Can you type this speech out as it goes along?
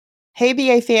Hey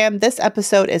BA fam, this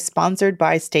episode is sponsored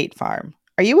by State Farm.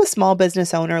 Are you a small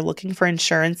business owner looking for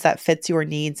insurance that fits your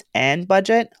needs and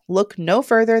budget? Look no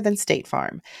further than State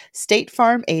Farm. State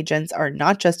Farm agents are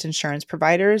not just insurance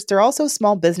providers, they're also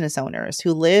small business owners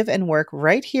who live and work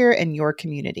right here in your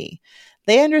community.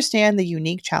 They understand the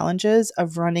unique challenges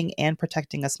of running and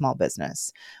protecting a small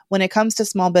business. When it comes to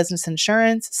small business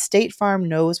insurance, State Farm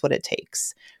knows what it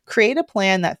takes. Create a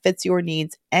plan that fits your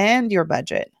needs and your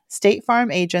budget. State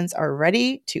Farm agents are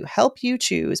ready to help you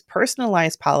choose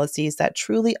personalized policies that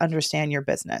truly understand your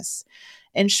business.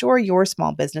 Insure your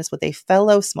small business with a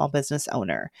fellow small business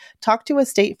owner. Talk to a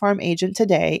State Farm agent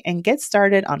today and get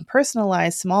started on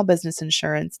personalized small business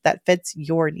insurance that fits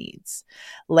your needs.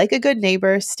 Like a good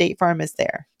neighbor, State Farm is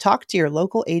there. Talk to your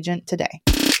local agent today.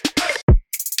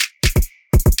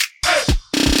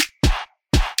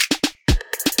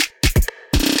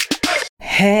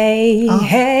 Hey,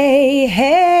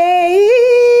 hey,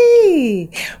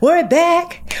 we're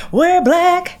back, we're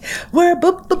black, we're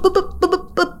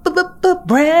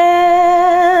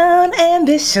brown,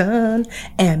 ambition.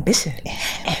 Hey,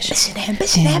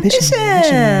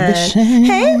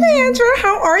 Kendra,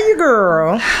 how are you,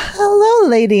 girl? Hello,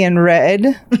 lady in red.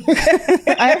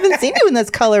 I haven't seen you in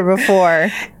this color before.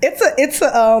 It's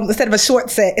a instead of a short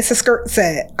set, it's a skirt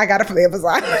set. I got it from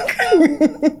Amazon.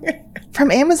 From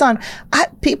Amazon,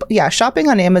 shopping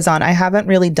on Amazon. I haven't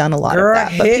really done a lot of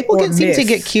that, but people seem to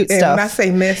get cute stuff. When I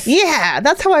say miss, yeah,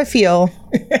 that's how I feel.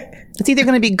 It's either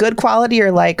going to be good quality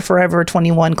or like Forever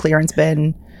 21 clearance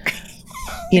bin.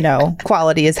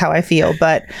 Quality is how I feel.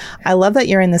 But I love that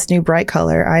you're in this new bright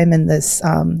color. I'm in this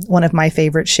one of my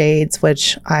favorite shades,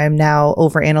 which I'm now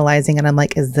overanalyzing. And I'm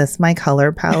like, is this my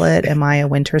color palette? Am I a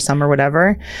winter, summer,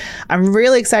 whatever? I'm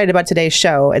really excited about today's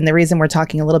show. And the reason we're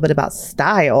talking a little bit about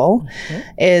style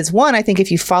is one, I think if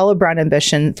you follow Brown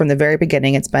Ambition from the very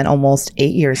beginning, it's been almost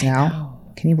 8 years now.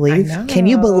 Can you believe? Can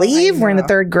you believe we're in the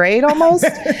third grade almost?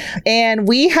 And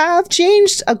we have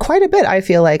changed quite a bit. I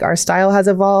feel like our style has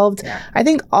evolved. Yeah. I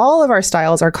think all of our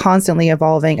styles are constantly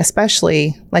evolving,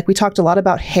 especially like we talked a lot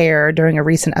about hair during a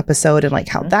recent episode and like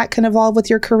how that can evolve with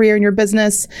your career and your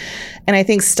business. And I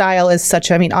think style is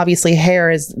obviously hair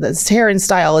and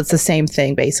style, it's the same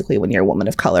thing basically when you're a woman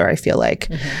of color, I feel like.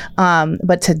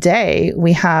 But today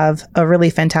we have a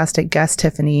really fantastic guest,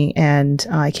 Tiffany, and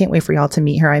I can't wait for y'all to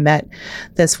meet her. I met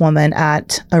this woman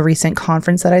at a recent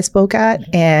conference that I spoke at,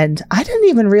 and I didn't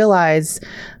even realize,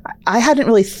 I hadn't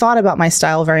really thought about my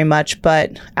style very much,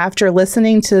 but after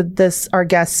listening to our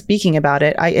guest speaking about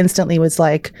it, I instantly was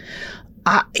like,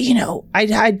 I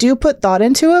do put thought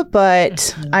into it,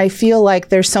 but I feel like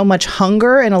there's so much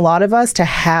hunger in a lot of us to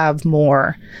have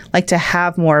more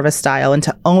of a style and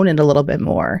to own it a little bit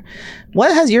more.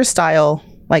 What has your style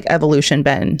evolution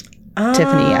been,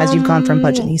 Tiffany, as you've gone from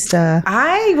Budgetnista?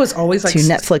 I was always to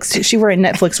Netflix. She wearing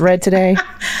Netflix red today.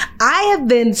 I have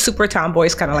been super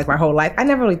tomboyish kind of like my whole life. I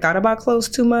never really thought about clothes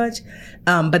too much.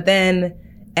 But then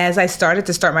as I started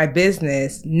to start my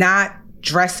business, not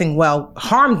dressing well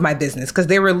harmed my business, because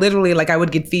they were literally I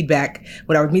would get feedback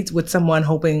when I would meet with someone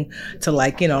hoping to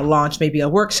launch maybe a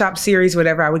workshop series,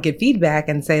 whatever. I would get feedback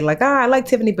and say I like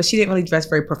Tiffany, but she didn't really dress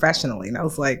very professionally. And I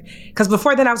was like, because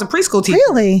before then I was a preschool teacher.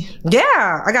 Really?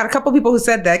 Yeah. I got a couple people who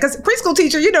said that, because preschool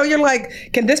teacher, you're like,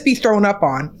 can this be thrown up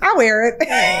on? I'll wear it.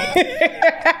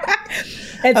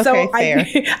 And so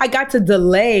I got to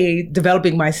delay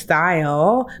developing my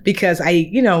style because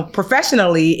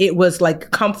professionally it was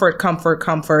like comfort.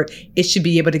 It should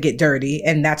be able to get dirty.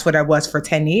 And that's what I was for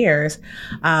 10 years.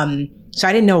 So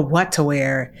I didn't know what to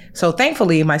wear. So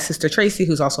thankfully, my sister Tracy,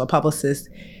 who's also a publicist,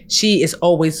 she is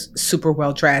always super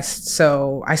well dressed.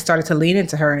 So I started to lean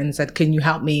into her and said, can you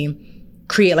help me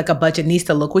create a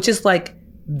Budgetnista look, which is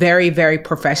very, very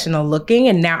professional looking.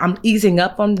 And now I'm easing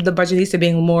up on the Budgetnista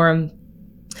being more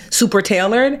super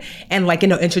tailored and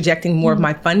interjecting more of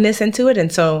my funness into it.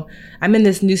 And so I'm in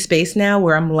this new space now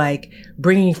where I'm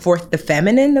bringing forth the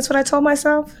feminine. That's what I told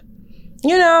myself,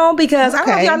 because I don't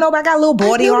know if y'all know, but I got a little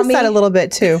body on me. I noticed that a little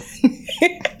bit too.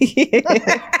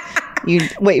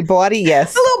 Body,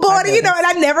 yes. A little body, and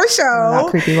I never show. Not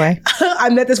creepy way. I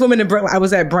met this woman in Brooklyn. I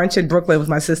was at brunch in Brooklyn with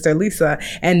my sister, Lisa,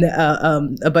 and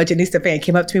a Budgetnista fan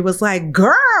came up to me, was like, girl,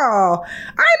 I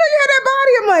didn't know you had that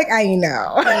body. I'm like, I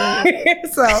know.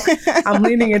 So I'm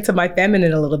leaning into my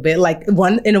feminine a little bit,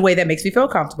 in a way that makes me feel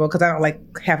comfortable, because I don't like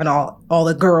having all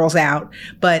the girls out,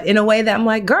 but in a way that I'm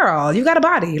like, girl, you got a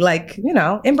body,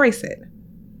 embrace it.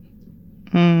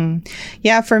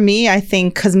 Yeah, for me, I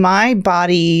think because my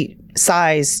body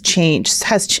size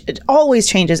it always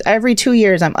changes. Every 2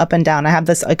 years I'm up and down. I have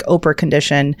this like Oprah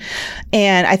condition,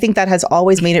 and I think that has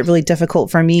always made it really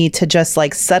difficult for me to just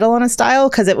like settle on a style,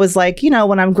 because it was like, you know,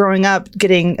 when I'm growing up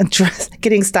getting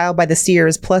styled by the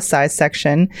Sears plus size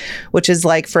section, which is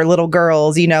like for little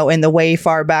girls, you know, in the way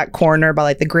far back corner by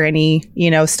like the granny,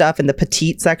 you know, stuff in the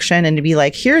petite section, and to be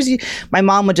like, my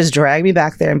mom would just drag me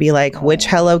back there and be like, which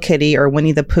Hello Kitty or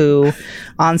Winnie the Pooh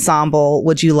ensemble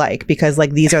would you like? Because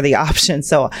like these are the options.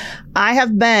 So I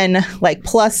have been like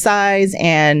plus size,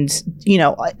 and you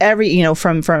know,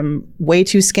 from way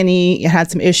too skinny, it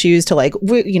had some issues, to like,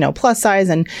 you know, plus size,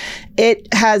 and it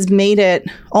has made it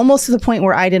almost to the point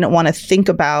where I didn't want to think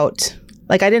about,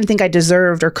 like, I didn't think I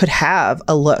deserved or could have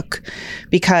a look,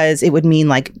 because it would mean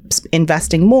like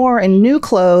investing more in new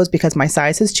clothes because my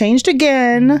size has changed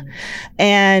again.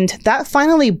 And that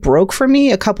finally broke for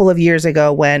me a couple of years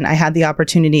ago when I had the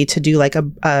opportunity to do like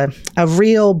a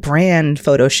real brand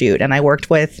photo shoot. And I worked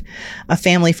with a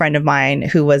family friend of mine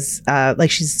who was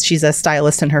like, she's a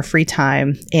stylist in her free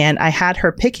time. And I had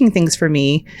her picking things for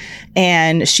me.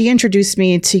 And she introduced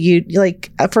me to you. Like,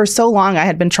 for so long, I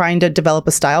had been trying to develop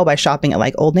a style by shopping at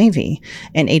like Old Navy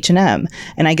and H&M.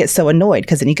 And I get so annoyed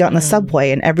because then you get on the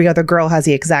subway and every other girl has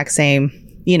the exact same,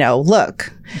 you know,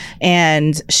 look.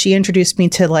 And she introduced me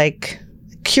to like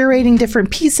curating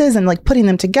different pieces and like putting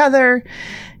them together.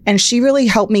 And she really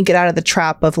helped me get out of the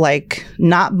trap of like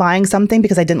not buying something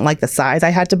because I didn't like the size I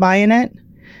had to buy in it.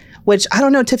 Which, I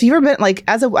don't know, Tiff, you ever been like,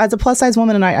 as a plus size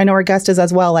woman, and I know our guest is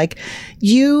as well, like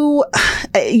you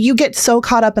get so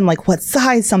caught up in like what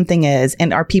size something is, and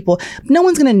no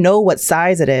one's going to know what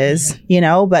size it is, you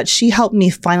know, but she helped me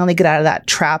finally get out of that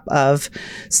trap of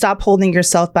stop holding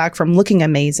yourself back from looking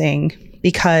amazing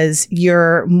because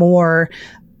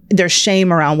there's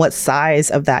shame around what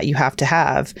size of that you have to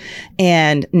have.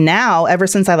 And now, ever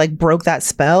since I like broke that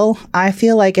spell, I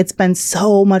feel like it's been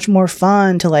so much more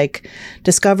fun to like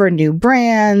discover new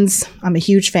brands. I'm a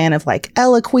huge fan of like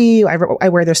Eloquii. I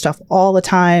wear their stuff all the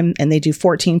time, and they do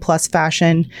 14 plus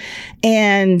fashion.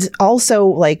 And also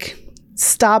like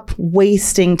stop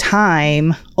wasting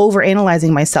time over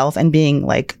analyzing myself and being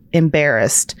like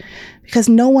embarrassed, because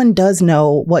no one does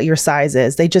know what your size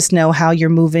is. They just know how you're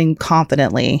moving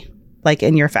confidently, like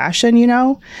in your fashion, you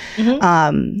know?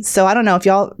 Mm-hmm. So I don't know if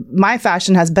my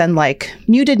fashion has been like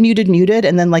muted.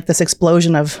 And then like this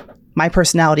explosion of my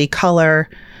personality, color,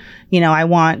 you know, I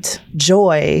want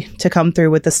joy to come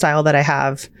through with the style that I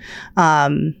have.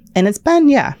 And it's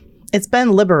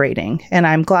been liberating. And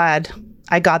I'm glad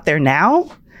I got there now,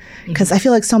 because I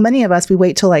feel like so many of us, we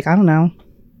wait till like, I don't know,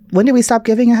 when did we stop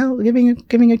giving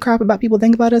a crap about people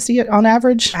think about us on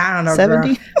average? I don't know, 70?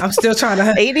 Girl. I'm still trying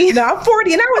to 80. No, I'm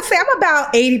 40, and I would say I'm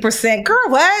about 80%. Girl,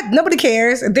 what? Nobody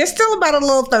cares. There's still about a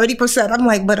little 30%. I'm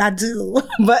like, but I do.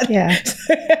 But yeah,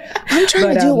 I'm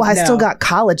trying to do it while I still got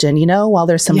collagen, you know, while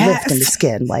there's some lift in the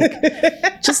skin. Like,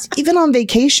 just even on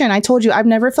vacation, I told you I've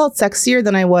never felt sexier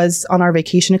than I was on our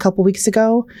vacation a couple weeks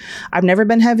ago. I've never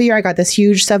been heavier. I got this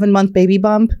huge 7-month baby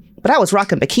bump. But I was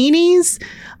rocking bikinis.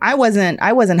 I wasn't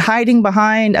hiding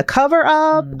behind a cover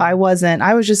up. I was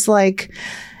just like,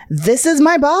 this is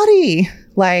my body.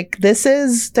 Like,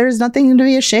 there's nothing to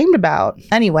be ashamed about.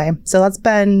 Anyway, so that's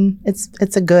been,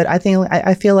 it's a good, I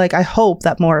feel like, I hope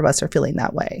that more of us are feeling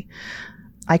that way.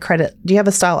 Do you have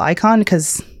a style icon?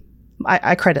 Because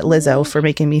I credit Lizzo for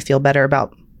making me feel better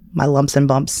about my lumps and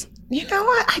bumps. You know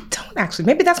what? I don't actually.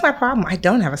 Maybe that's my problem. I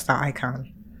don't have a style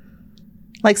icon.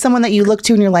 Like someone that you look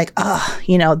to and you're like, oh,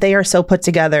 you know, they are so put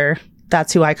together.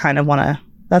 That's who I kind of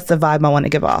that's the vibe I want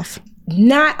to give off.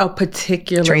 Not a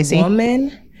particular Tracy.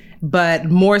 Woman,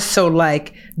 but more so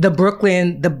like the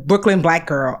Brooklyn black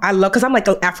girl. I love, because I'm like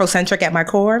Afrocentric at my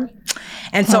core.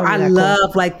 And so I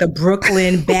love like the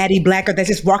Brooklyn baddie black girl that's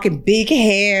just walking big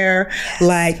hair.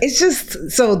 Like, it's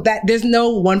just so that there's no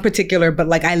one particular, but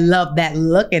like I love that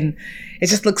look, and it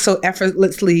just looks so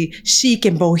effortlessly chic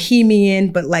and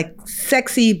bohemian, but like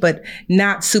sexy, but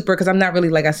not super, because I'm not really,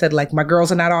 like I said, like my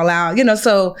girls are not all out, you know.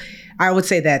 So I would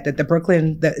say that the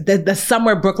Brooklyn, the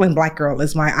summer Brooklyn black girl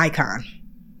is my icon.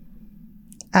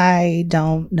 I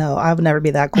don't know. I would never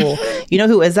be that cool. You know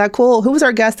who is that cool? Who was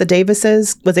our guest? The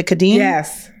Davises? Was it Kadeen?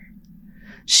 Yes.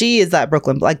 She is that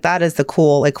Brooklyn, like that is the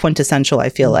cool, like quintessential, I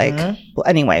feel like. Well,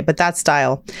 anyway, but that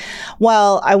style.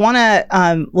 Well, I want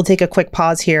to, we'll take a quick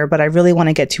pause here, but I really want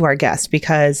to get to our guest,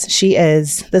 because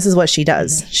this is what she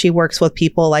does. She works with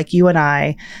people like you and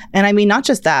I. And I mean, not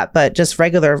just that, but just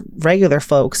regular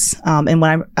folks. And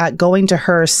when I'm going to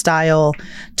her style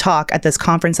talk at this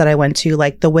conference that I went to,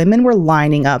 like the women were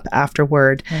lining up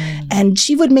afterward, and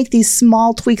she would make these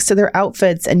small tweaks to their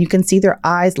outfits and you can see their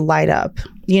eyes light up.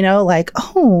 like,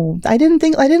 oh, I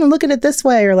didn't look at it this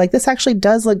way, or like, this actually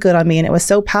does look good on me. And it was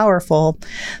so powerful.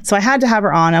 So I had to have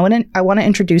her on. I want to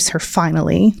introduce her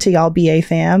finally to y'all BA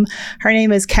fam. Her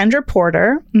name is Kendra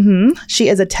Porter. She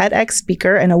is a TEDx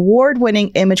speaker, an award-winning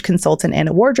image consultant, and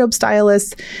a wardrobe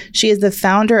stylist. She is the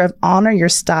founder of Honor Your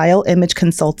Style Image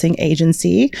Consulting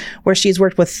Agency, where she's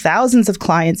worked with thousands of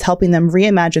clients, helping them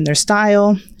reimagine their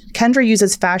style. Kendra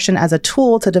uses fashion as a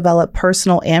tool to develop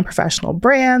personal and professional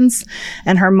brands,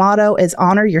 and her motto is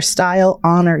honor your style,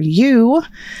 honor you.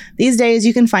 These days,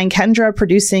 you can find Kendra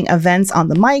producing events on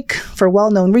the mic for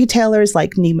well-known retailers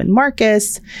like Neiman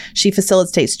Marcus. She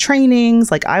facilitates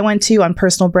trainings like I went to on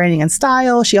personal branding and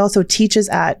style. She also teaches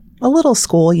at a little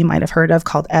school you might have heard of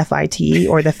called FIT,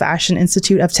 or the Fashion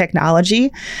Institute of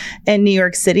Technology in New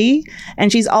York City.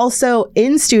 And she's also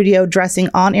in studio dressing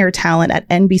on-air talent at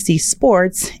NBC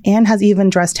Sports, and has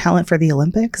even dressed talent for the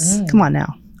Olympics. Come on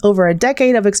now. Over a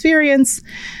decade of experience,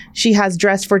 she has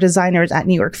dressed for designers at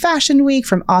New York Fashion Week,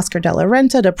 from Oscar de la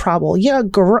Renta to Prabal.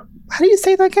 How do you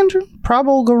say that, Kendra?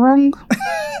 Prabal Gurung?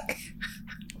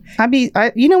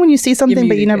 When you see something,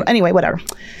 but you never. Anyway, whatever.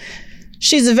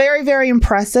 She's very, very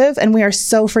impressive, and we are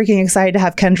so freaking excited to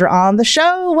have Kendra on the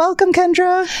show. Welcome,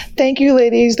 Kendra. Thank you,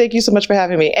 ladies. Thank you so much for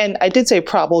having me. And I did say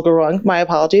Prabal Gurung. My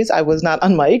apologies. I was not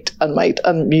unmuted.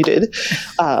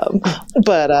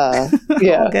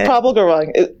 Yeah, Prabal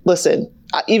Gurung. Listen,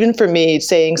 even for me,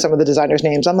 saying some of the designers'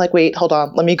 names, I'm like, wait, hold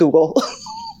on. Let me Google.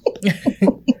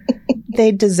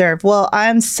 They deserve. Well,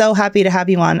 I'm so happy to have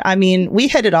you on. I mean, we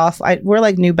hit it off. We're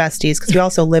like new besties because we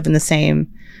also live in the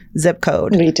same zip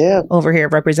code. We do. Over here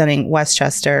representing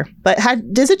Westchester. But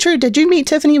is it true? Did you meet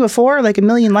Tiffany before, like a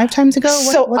million lifetimes ago?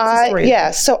 What's the story?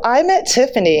 Yeah. So I met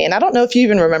Tiffany, and I don't know if you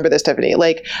even remember this, Tiffany.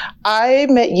 Like, I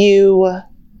met you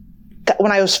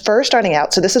when I was first starting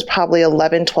out. So this is probably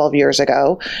 11, 12 years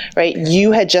ago, right?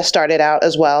 You had just started out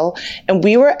as well. And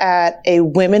we were at a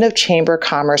Women of Chamber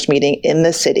Commerce meeting in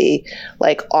the city,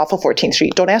 like off of 14th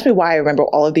Street. Don't ask me why I remember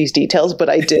all of these details, but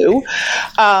I do.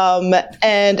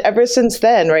 And ever since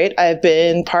then, right, I've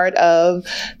been part of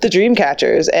the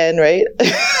Dreamcatchers and, right,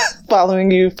 following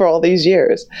you for all these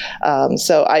years.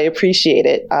 So I appreciate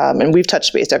it. And we've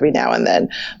touched base every now and then,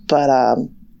 but,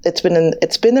 it's been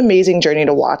an amazing journey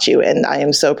to watch you, and I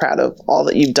am so proud of all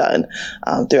that you've done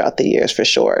throughout the years, for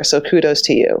sure. So kudos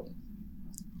to you.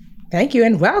 Thank you,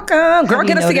 and welcome. Girl,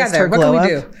 get us together. What can we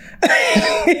do?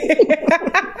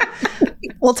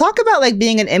 Well, talk about like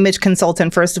being an image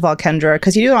consultant, first of all, Kendra,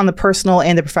 because you do it on the personal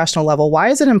and the professional level. Why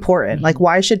is it important? Like,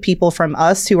 why should people from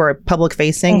us who are public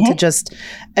facing to just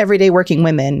everyday working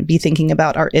women be thinking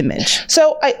about our image?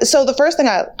 So the first thing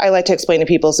I like to explain to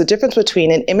people is the difference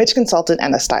between an image consultant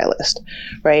and a stylist,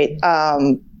 right?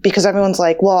 Because everyone's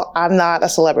like, well, I'm not a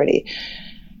celebrity.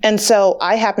 And so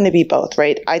I happen to be both,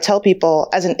 right? I tell people,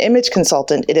 as an image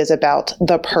consultant, it is about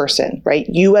the person, right?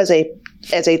 You as a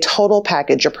total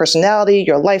package, your personality,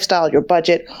 your lifestyle, your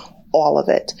budget, all of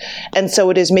it. And so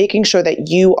it is making sure that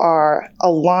you are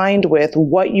aligned with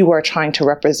what you are trying to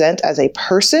represent as a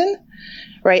person,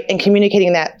 right? And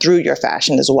communicating that through your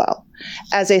fashion as well.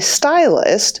 As a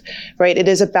stylist, right, it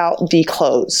is about the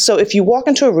clothes. So if you walk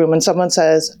into a room and someone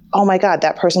says, oh my God,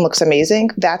 that person looks amazing,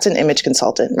 that's an image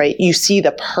consultant, right? You see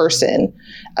the person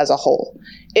as a whole.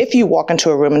 If you walk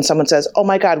into a room and someone says, oh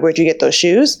my God, where'd you get those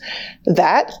shoes?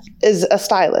 That is a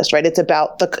stylist, right? It's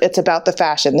about the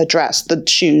fashion, the dress, the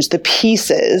shoes, the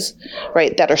pieces,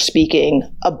 right, that are speaking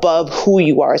above who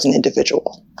you are as an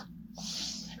individual.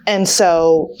 And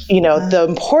so, the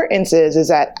importance is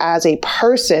that as a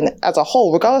person, as a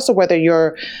whole, regardless of whether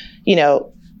you're,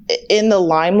 in the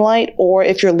limelight or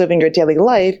if you're living your daily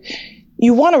life,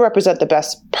 you want to represent the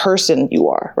best person you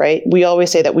are, right? We always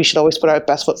say that we should always put our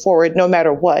best foot forward no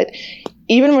matter what,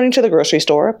 even running to the grocery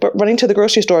store. But running to the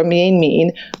grocery store may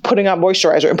mean putting on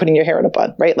moisturizer and putting your hair in a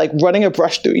bun, right? Like running a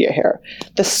brush through your hair,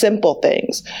 the simple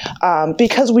things,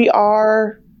 because we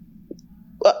are,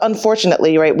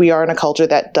 unfortunately, right, we are in a culture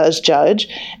that does judge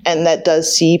and that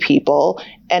does see people,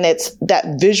 and it's that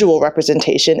visual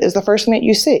representation is the first thing that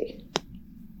you see.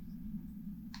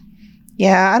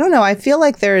 Yeah, I don't know. I feel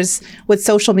like there's, with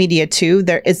social media too,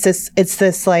 it's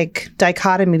this like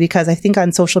dichotomy, because I think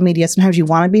on social media sometimes you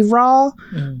want to be raw,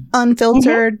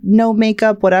 unfiltered, no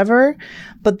makeup, whatever.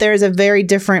 But there's a very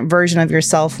different version of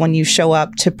yourself when you show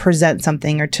up to present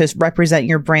something or to represent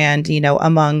your brand,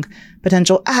 among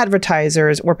potential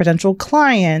advertisers or potential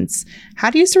clients.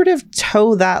 How do you sort of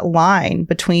toe that line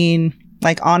between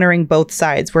like honoring both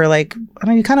sides, where like,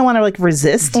 you kind of want to like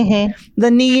resist the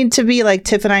need to be like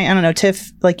Tiff and I don't know,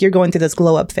 Tiff, like you're going through this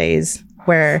glow up phase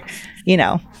where,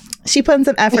 She put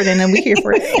some effort in and we're here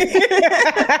for it.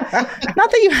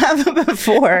 Not that you haven't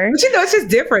before. But it's just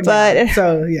different. But now.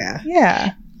 So yeah.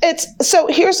 Yeah. So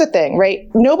here's the thing, right?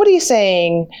 Nobody's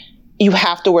saying you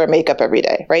have to wear makeup every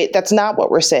day, right? That's not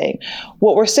what we're saying.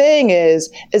 What we're saying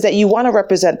is that you want to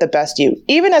represent the best you,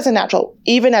 even as a natural,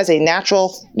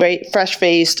 right? Fresh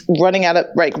faced, running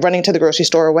to the grocery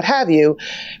store or what have you,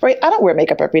 right? I don't wear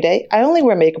makeup every day. I only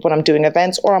wear makeup when I'm doing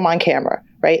events or I'm on camera,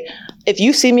 right? If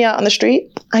you see me out on the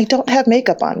street, I don't have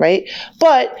makeup on, right?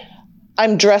 But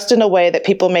I'm dressed in a way that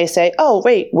people may say, oh,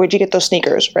 wait, where'd you get those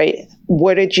sneakers, right?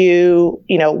 Where did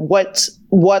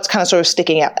what's kind of sort of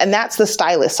sticking out? And that's the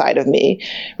stylist side of me,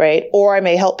 right? Or I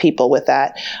may help people with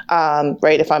that,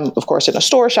 right? If I'm, of course, in a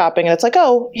store shopping and it's like,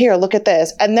 oh, here, look at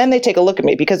this. And then they take a look at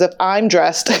me because if I'm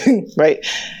dressed, right?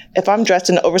 If I'm dressed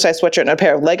in an oversized sweatshirt and a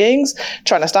pair of leggings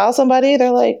trying to style somebody,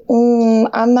 they're like,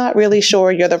 I'm not really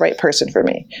sure you're the right person for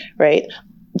me, right?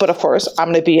 But of course, I'm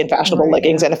going to be in fashionable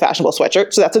leggings and a fashionable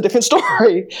sweatshirt. So that's a different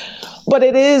story. But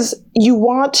you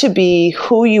want to be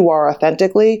who you are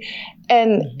authentically.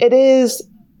 And it is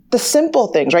the simple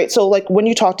things, right? So like when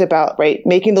you talked about, right,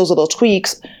 making those little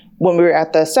tweaks when we were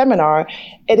at the seminar,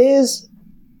 it is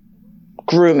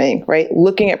grooming, right?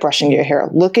 Looking at brushing your hair,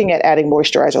 looking at adding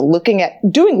moisturizer, looking at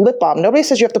doing lip balm. Nobody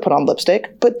says you have to put on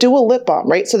lipstick, but do a lip balm,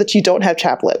 right? So that you don't have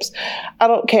chapped lips. I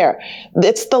don't care.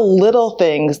 It's the little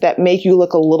things that make you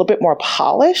look a little bit more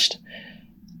polished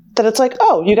that it's like,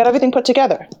 oh, you got everything put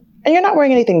together. And you're not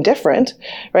wearing anything different,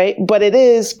 right? But it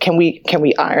is, can we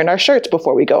iron our shirts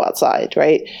before we go outside,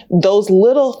 right? Those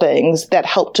little things that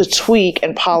help to tweak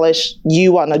and polish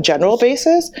you on a general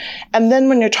basis. And then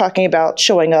when you're talking about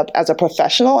showing up as a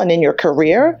professional and in your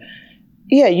career,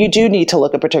 yeah, you do need to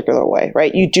look a particular way,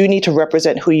 right? You do need to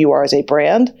represent who you are as a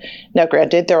brand. Now,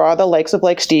 granted, there are the likes of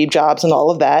like Steve Jobs and all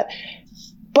of that,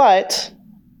 but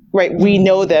right, we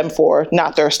know them for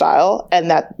not their style and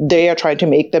that they are trying to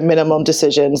make the minimum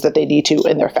decisions that they need to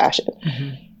in their fashion.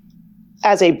 Mm-hmm.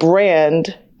 As a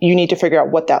brand, you need to figure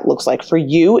out what that looks like for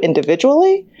you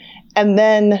individually. And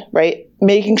then, right,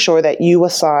 making sure that you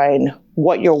assign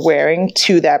what you're wearing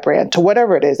to that brand, to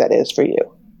whatever it is that is for you.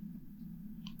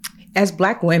 As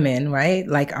Black women, right,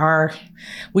 like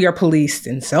we are policed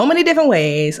in so many different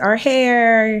ways. Our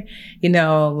hair,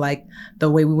 like the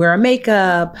way we wear our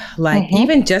makeup, like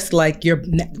even just like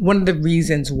one of the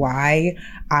reasons why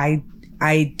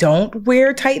I don't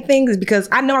wear tight things is because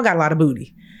I know I got a lot of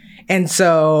booty. And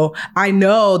so I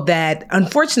know that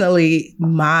unfortunately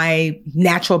my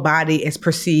natural body is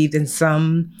perceived in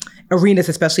some arenas,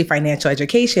 especially financial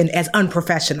education, as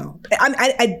unprofessional.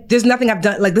 There's nothing I've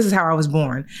done. Like, this is how I was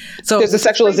born. So there's the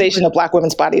sexualization of Black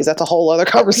women's bodies. That's a whole other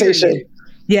conversation.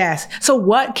 Yes. So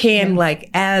what can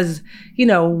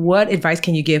what advice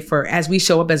can you give for as we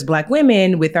show up as Black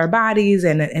women with our bodies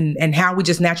and how we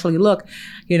just naturally look,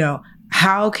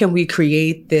 how can we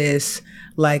create this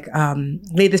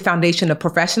lay this foundation of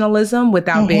professionalism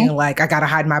without being like, I got to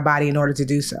hide my body in order to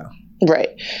do so? Right.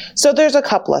 So there's a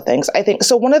couple of things. I think,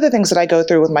 so one of the things that I go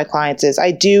through with my clients is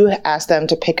I do ask them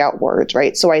to pick out words,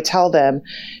 right? So I tell them,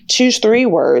 choose 3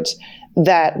 words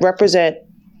that represent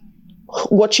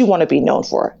what you want to be known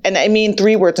for. And I mean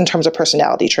 3 words in terms of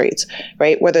personality traits,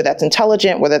 right? Whether that's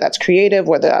intelligent, whether that's creative,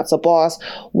 whether that's a boss.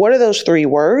 What are those 3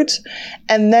 words?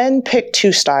 And then pick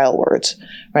 2 style words,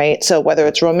 right? So whether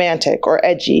it's romantic or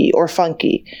edgy or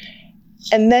funky.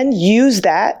 And then use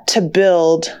that to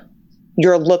build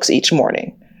your looks each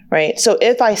morning, right? So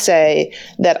if I say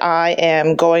that I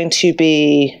am going to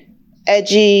be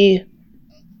edgy,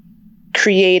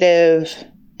 creative,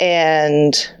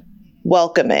 and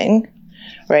welcoming,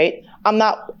 right?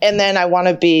 And then I want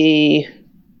to be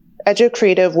edgy,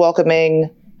 creative,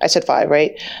 welcoming. I said 5,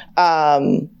 right?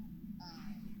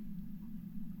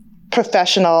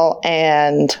 Professional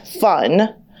and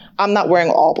fun. I'm not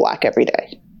wearing all black every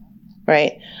day,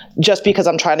 right? Just because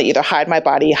I'm trying to either hide my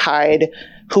body, hide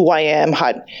who I am,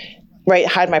 hide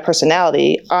my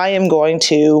personality, I am going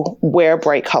to wear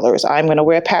bright colors. I'm going to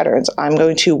wear patterns. I'm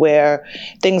going to wear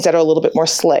things that are a little bit more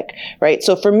slick, right?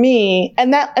 So for me,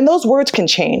 and those words can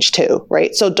change too,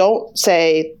 right? So don't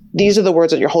say these are the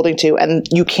words that you're holding to and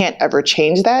you can't ever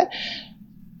change that.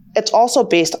 It's also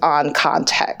based on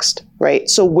context, right?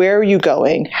 So where are you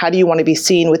going? How do you want to be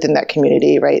seen within that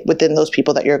community, right? Within those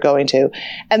people that you're going to,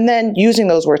 and then using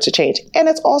those words to change. And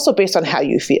it's also based on how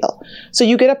you feel. So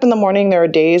you get up in the morning, there are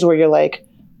days where you're like,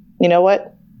 you know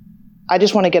what? I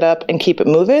just want to get up and keep it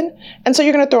moving. And so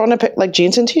you're going to throw on like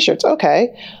jeans and t-shirts.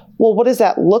 Okay. Well, what does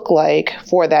that look like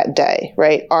for that day,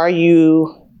 right? Are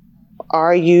you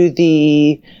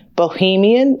the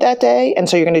bohemian that day? And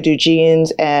so you're going to do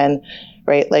jeans and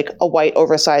right? Like a white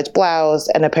oversized blouse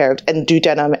and a pair of, and do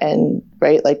denim and,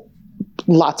 right, like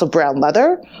lots of brown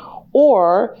leather?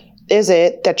 Or is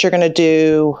it that you're going to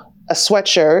do a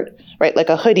sweatshirt, right, like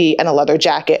a hoodie and a leather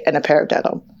jacket and a pair of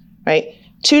denim, right?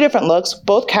 Two different looks,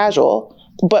 both casual,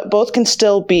 but both can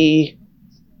still be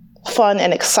fun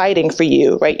and exciting for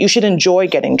you, right? You should enjoy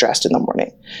getting dressed in the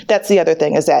morning. That's the other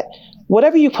thing, is that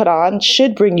whatever you put on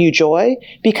should bring you joy,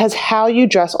 because how you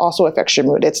dress also affects your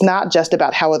mood. It's not just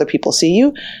about how other people see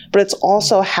you, but it's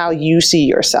also how you see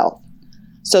yourself.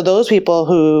 So those people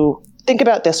who think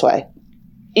about it this way,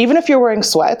 even if you're wearing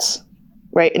sweats,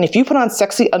 right? And if you put on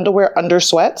sexy underwear under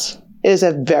sweats, it is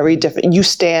a very different, you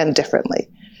stand differently,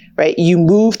 right? You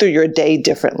move through your day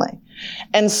differently.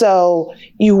 And so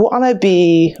you want to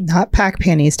be... Not pack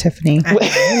panties, Tiffany. No,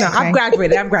 okay. I've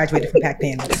graduated from pack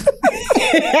panties.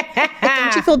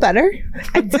 Don't you feel better?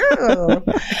 I do.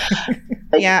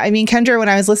 Yeah, I mean, Kendra, when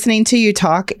I was listening to you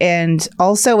talk, and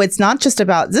also it's not just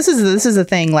about, this is the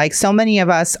thing, like so many of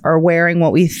us are wearing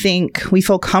what we think we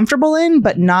feel comfortable in,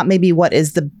 but not maybe what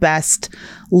is the best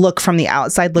look from the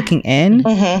outside looking in.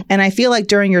 Mm-hmm. And I feel like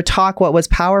during your talk, what was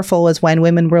powerful was when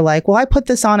women were like, well, I put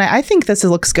this on, I think this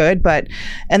looks good, but,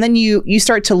 and then you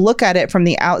start to look at it from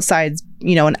the outside,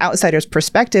 you know, an outsider's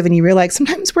perspective, and you realize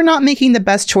sometimes we're not making the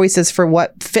best choices for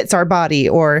what fits our body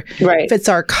or fits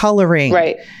our coloring.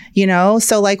 Right. You know,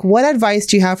 so like, what advice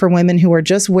do you have for women who are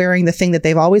just wearing the thing that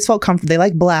they've always felt comfortable? They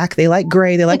like black, they like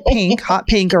gray, they like pink, hot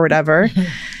pink or whatever,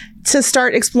 to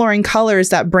start exploring colors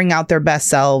that bring out their best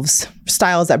selves,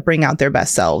 styles that bring out their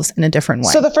best selves in a different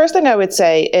way. So the first thing I would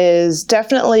say is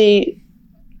definitely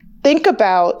think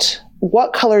about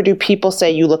what color do people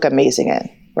say you look amazing in,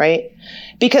 right?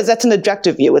 Because that's an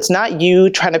objective view. It's not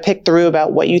you trying to pick through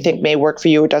about what you think may work for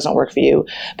you or doesn't work for you.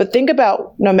 But think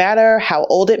about, no matter how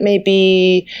old it may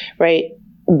be, right?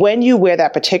 When you wear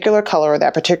that particular color or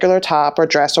that particular top or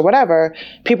dress or whatever,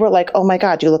 people are like, oh my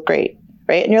God, you look great,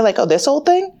 right? And you're like, oh, this old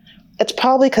thing? It's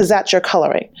probably because that's your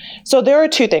coloring. So there are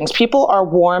two things. People are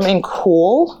warm and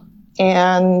cool,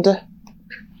 and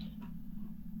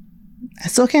I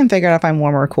still can't figure out if I'm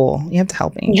warm or cool. You have to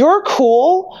help me. You're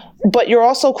cool, but you're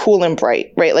also cool and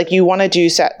bright, right? Like you want to do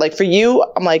like for you,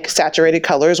 I'm like saturated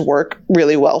colors work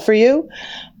really well for you.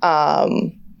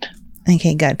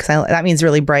 Okay, good. Because that means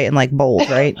really bright and like bold,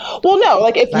 right? Well, no,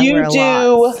 like if you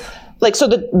do, like, so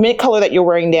the mint color that you're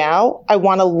wearing now, I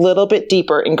want a little bit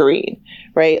deeper in green,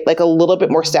 right? Like a little bit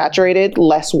more saturated,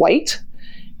 less white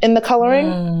in the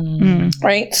coloring,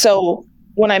 right? So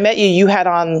when I met you, you had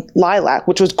on lilac,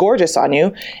 which was gorgeous on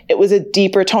you. It was a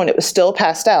deeper tone. It was still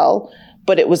pastel,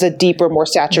 but it was a deeper, more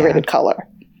saturated color,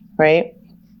 right?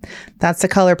 That's the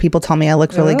color people tell me I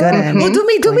look really good in. Well, do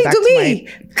me.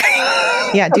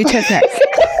 Yeah, do Tiff next.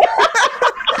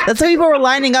 That's why people were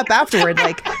lining up afterward.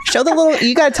 Like, show the little,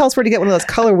 you got to tell us where to get one of those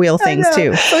color wheel things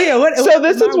too. So yeah,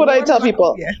 this is what I tell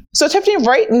people. Yeah. So Tiffany,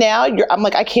 right now, I'm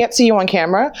like, I can't see you on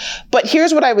camera, but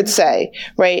here's what I would say,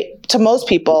 right? To most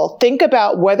people, think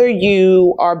about whether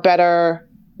you look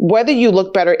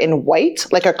better in white,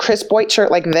 like a crisp white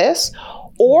shirt like this,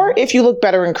 or if you look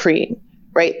better in cream,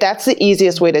 right? That's the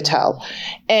easiest way to tell.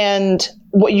 And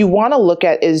what you want to look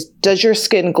at is, does your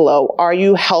skin glow? Are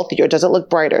you healthier? Does it look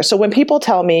brighter? So when people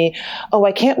tell me, oh,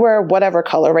 I can't wear whatever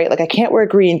color, right? Like I can't wear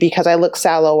green because I look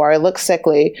sallow or I look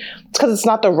sickly, it's because it's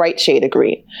not the right shade of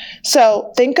green.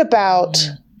 So think about,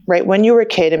 right, when you were a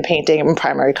kid and painting in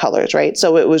primary colors, right?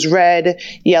 So it was red,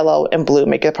 yellow, and blue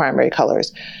make the primary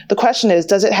colors. The question is,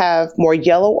 does it have more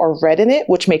yellow or red in it,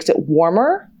 which makes it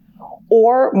warmer,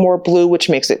 or more blue, which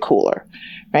makes it cooler?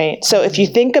 Right. So if you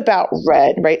think about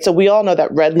red, right? So we all know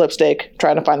that red lipstick,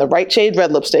 trying to find the right shade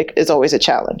red lipstick is always a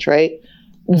challenge, right?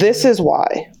 This is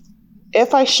why.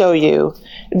 If I show you,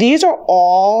 these are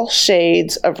all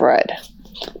shades of red,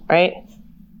 right?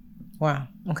 Wow.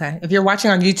 Okay. If you're watching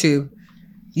on YouTube,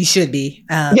 you should be.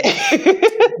 To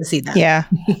see that. Yeah.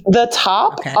 The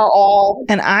top are all.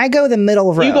 And I go the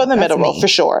middle row. You go the middle row for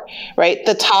sure, right?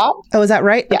 The top. Oh, is that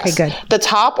right? Yes. Okay, good. The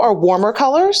top are warmer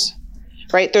colors.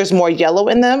 Right? There's more yellow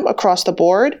in them across the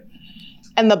board,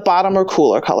 and the bottom are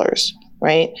cooler colors,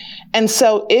 right? And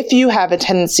so if you have a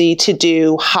tendency to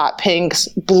do hot pinks,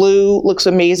 blue looks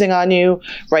amazing on you,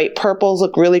 right? Purples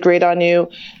look really great on you.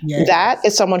 Yes. That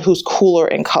is someone who's cooler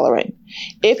in coloring.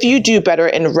 If you do better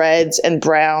in reds and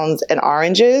browns and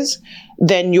oranges,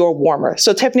 then you're warmer.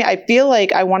 So Tiffany, I feel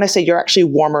like I want to say you're actually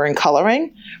warmer in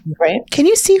coloring, right? Can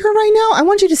you see her right now? I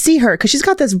want you to see her because she's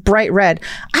got this bright red.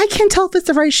 I can't tell if it's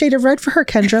the right shade of red for her,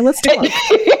 Kendra. Let's do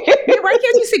it. Why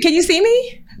can't you see? Can you see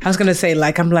me? I was gonna say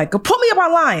I'm like, put me up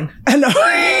online. I know.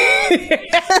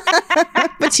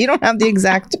 But you don't have the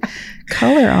exact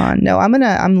color on. No,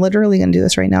 I'm literally gonna do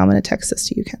this right now. I'm gonna text this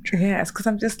to you, Kendra. Yes, because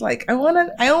I'm just like, I wanna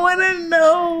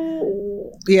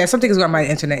know. Yeah, something is on my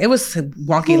internet. It was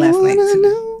wonky last night.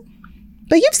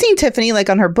 But you've seen Tiffany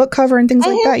on her book cover and things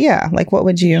like that. Yeah. What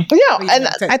would you? Yeah. And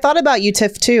I thought about you,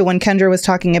 Tiff, too, when Kendra was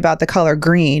talking about the color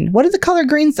green. What are the color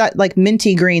greens that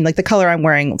minty green, the color I'm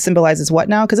wearing symbolizes what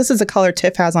now? Because this is a color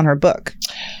Tiff has on her book.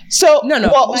 So,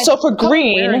 so for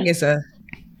green. Is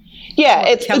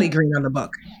it's Kelly green on the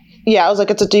book. Yeah. I was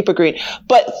like, it's a deeper green.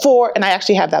 But and I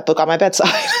actually have that book on my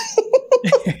bedside.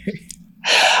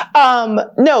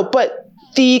 No, but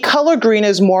the color green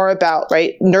is more about,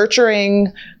 right,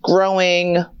 nurturing,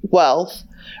 growing wealth,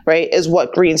 right, is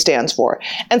what green stands for.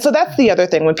 And so that's the other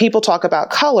thing. When people talk about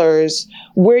colors,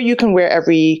 where you can wear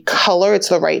every color, it's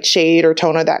the right shade or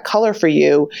tone of that color for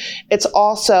you. It's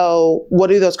also, what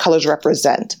do those colors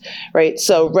represent, right?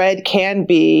 So red can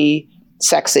be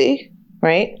sexy,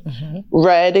 right? Mm-hmm.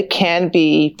 Red can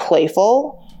be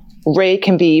playful. Red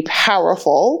can be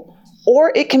powerful,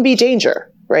 or it can be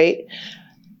danger, right?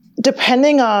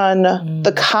 Depending on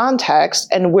the context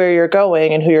and where you're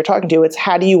going and who you're talking to, it's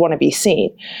how do you want to be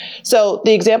seen? So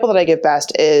the example that I give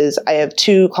best is I have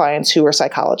two clients who are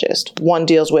psychologists. One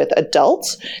deals with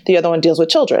adults. The other one deals with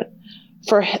children.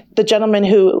 For the gentleman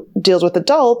who deals with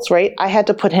adults, right, I had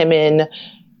to put him in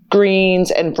greens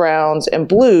and browns and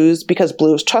blues because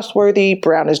blue is trustworthy,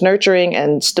 brown is nurturing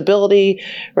and stability,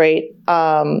 right?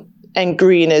 And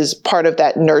green is part of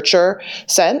that nurture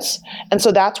sense. And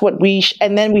so that's what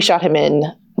and then we shot him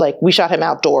we shot him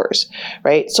outdoors,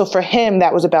 right? So for him,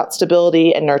 that was about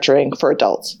stability and nurturing for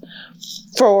adults.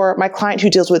 For my client who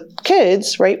deals with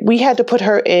kids, right, we had to put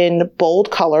her in bold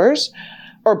colors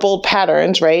or bold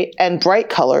patterns, right, and bright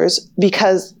colors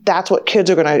because that's what kids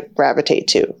are going to gravitate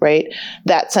to, right?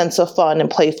 That sense of fun and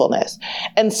playfulness.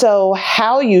 And so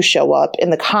how you show up in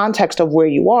the context of where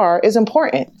you are is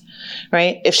important.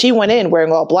 Right? If she went in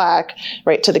wearing all black,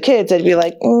 right, to the kids, I'd be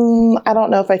like, I don't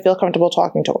know if I feel comfortable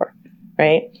talking to her,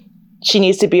 right? She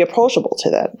needs to be approachable to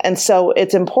them. And so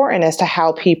it's important as to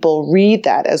how people read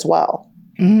that as well.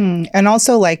 And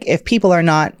also, if people are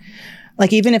not,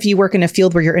 even if you work in a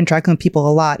field where you're interacting with people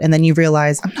a lot and then you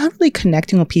realize I'm not really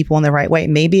connecting with people in the right way.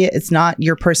 Maybe it's not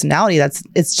your personality.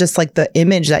 It's just the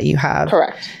image that you have.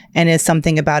 Correct. And is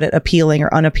something about it appealing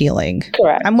or unappealing?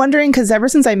 Correct. I'm wondering, because ever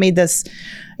since I made this,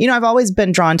 I've always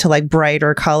been drawn to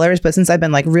brighter colors, but since I've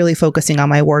been really focusing on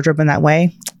my wardrobe in that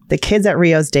way, the kids at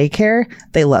Rio's daycare,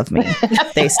 they love me.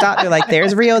 They stop. They're like,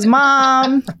 there's Rio's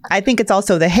mom. I think it's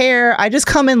also the hair. I just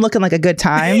come in looking like a good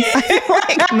time,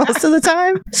 most of the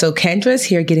time. So Kendra's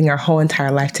here getting our whole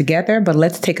entire life together, but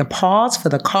let's take a pause for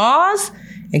the cause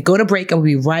and go to break, and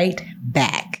we'll be right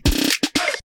back.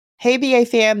 Hey, BA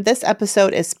fam, this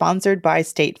episode is sponsored by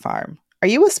State Farm. Are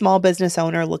you a small business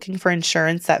owner looking for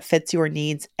insurance that fits your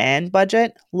needs and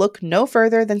budget? Look no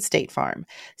further than State Farm.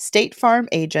 State Farm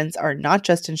agents are not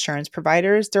just insurance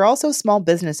providers, they're also small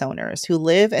business owners who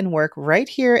live and work right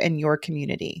here in your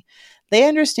community. They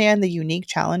understand the unique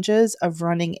challenges of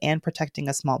running and protecting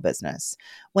a small business.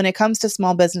 When it comes to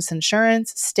small business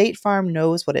insurance, State Farm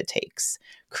knows what it takes.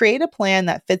 Create a plan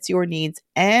that fits your needs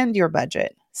and your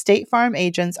budget. State Farm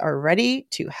agents are ready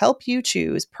to help you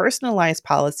choose personalized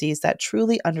policies that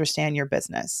truly understand your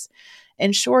business.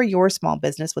 Insure your small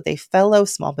business with a fellow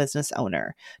small business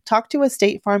owner. Talk to a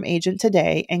State Farm agent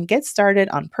today and get started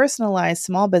on personalized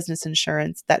small business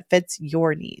insurance that fits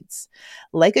your needs.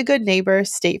 Like a good neighbor,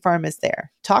 State Farm is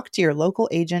there. Talk to your local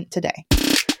agent today.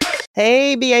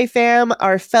 Hey, BA fam,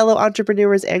 our fellow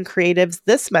entrepreneurs and creatives,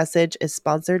 this message is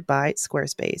sponsored by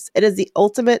Squarespace. It is the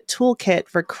ultimate toolkit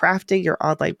for crafting your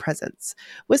online presence.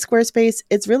 With Squarespace,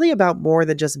 it's really about more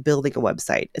than just building a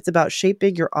website. It's about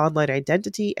shaping your online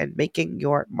identity and making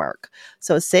your mark.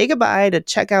 So say goodbye to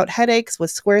checkout headaches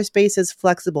with Squarespace's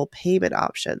flexible payment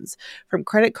options. From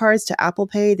credit cards to Apple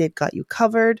Pay, they've got you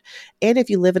covered. And if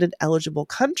you live in an eligible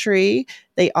country,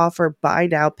 they offer buy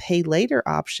now, pay later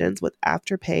options with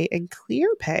Afterpay and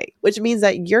ClearPay, which means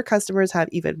that your customers have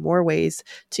even more ways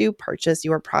to purchase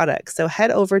your products. So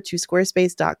head over to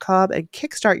squarespace.com and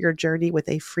kickstart your journey with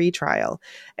a free trial.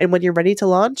 And when you're ready to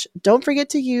launch, don't forget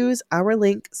to use our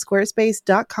link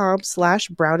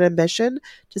squarespace.com/brownambition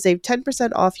to save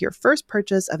 10% off your first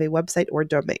purchase of a website or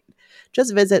domain.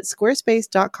 Just visit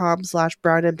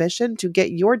squarespace.com/brownambition to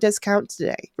get your discount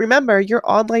today. Remember, your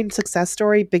online success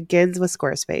story begins with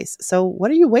Squarespace. So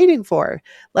what are you waiting for?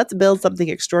 Let's build something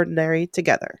extraordinary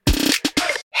together.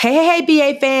 Hey,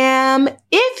 BA fam.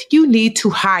 If you need to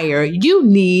hire, you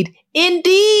need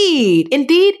Indeed.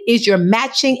 Indeed is your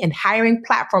matching and hiring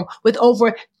platform with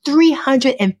over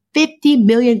 350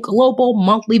 million global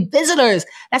monthly visitors.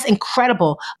 That's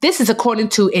incredible. This is according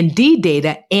to Indeed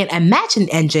data and a matching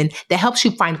engine that helps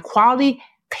you find quality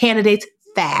candidates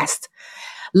fast.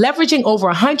 Leveraging over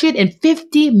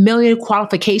 150 million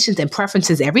qualifications and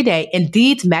preferences every day,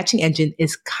 Indeed's matching engine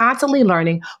is constantly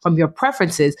learning from your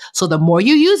preferences. So the more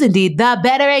you use Indeed, the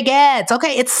better it gets.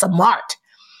 Okay, it's smart.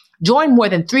 Join more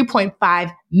than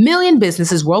 3.5 million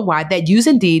businesses worldwide that use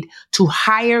Indeed to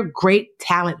hire great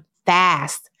talent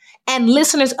fast. And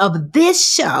listeners of this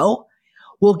show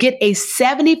will get a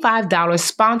 $75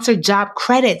 sponsored job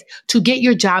credit to get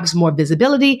your jobs more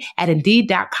visibility at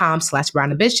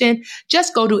Indeed.com/BrownAmbition.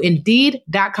 Just go to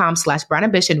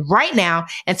Indeed.com/BrownAmbition right now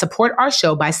and support our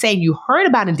show by saying you heard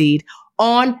about Indeed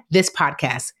on this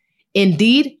podcast.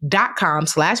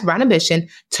 Indeed.com/BrownAmbition.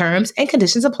 Terms and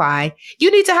conditions apply.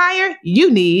 You need to hire? You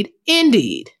need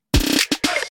Indeed.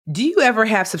 Do you ever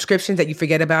have subscriptions that you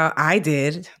forget about? I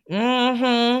did.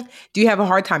 Do you have a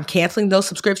hard time canceling those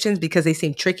subscriptions because they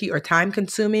seem tricky or time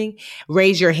consuming?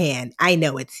 Raise your hand. I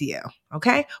know it's you.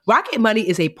 Okay. Rocket Money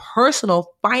is a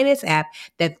personal finance app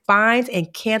that finds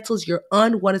and cancels your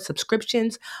unwanted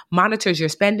subscriptions, monitors your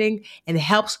spending, and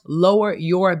helps lower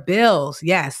your bills.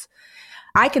 Yes.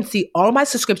 I can see all of my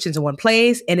subscriptions in one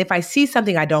place. And if I see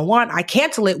something I don't want, I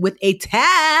cancel it with a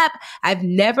tap. I've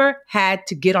never had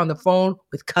to get on the phone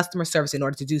with customer service in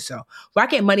order to do so.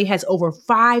 Rocket Money has over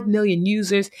 5 million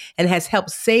users and has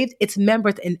helped save its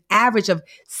members an average of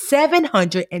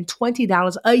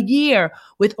 $720 a year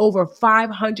with over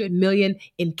 500 million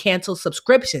in canceled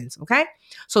subscriptions. Okay.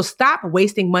 So stop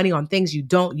wasting money on things you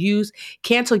don't use.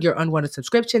 Cancel your unwanted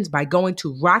subscriptions by going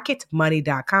to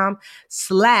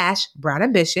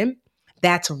rocketmoney.com/brownambition.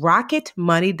 That's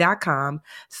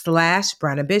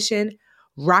rocketmoney.com/brownambition.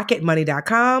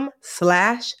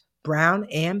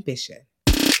 rocketmoney.com/brownambition.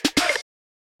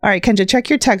 All right, Kendra, check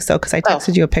your text though, because I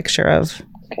texted you a picture of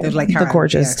like the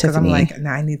gorgeous Tiffany. I'm like,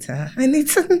 no, I need to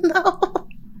know.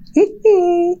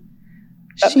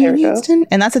 She needs to,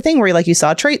 and that's the thing where you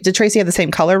saw did Tracy have the same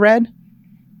color red?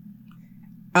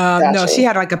 No, she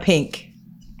had like a pink.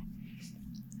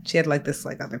 She had like this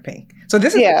other pink. So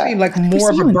this is actually like more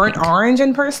of a burnt orange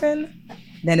in person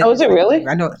than it is it really?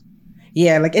 I know.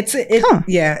 Yeah, like it's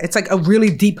like a really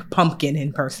deep pumpkin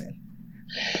in person.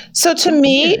 So to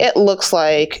me, it looks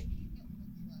like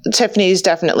Tiffany's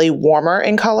definitely warmer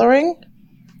in coloring.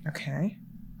 Okay.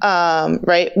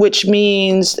 Right, which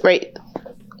means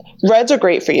reds are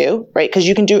great for you, right? Because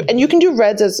you can do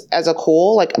reds as a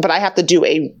cool, but I have to do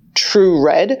a true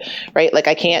red, right? Like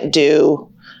I can't do,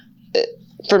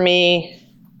 for me,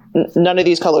 none of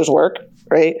these colors work,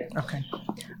 right? Okay.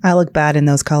 I look bad in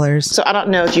those colors. So I don't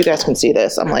know if you guys can see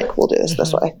this. I'm like, we'll do this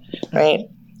this way, right?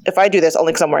 If I do this,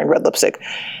 only because I'm wearing red lipstick.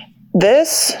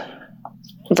 This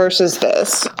versus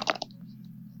this.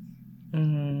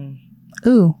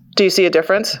 Ooh. Do you see a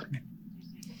difference?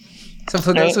 So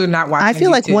for those who are not watching, I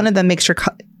feel like one of them makes your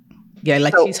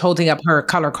she's holding up her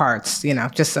color cards,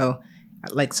 just so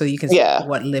you can see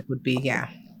what lip would be. Yeah.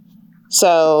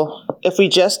 So if we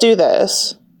just do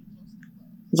this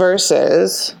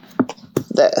versus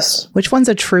this, which one's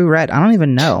a true red? I don't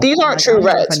even know. These aren't true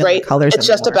reds, right? It's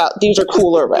just about these are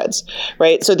cooler reds,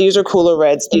 right? So these are cooler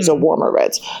reds. These are warmer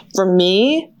reds. For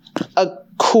me, a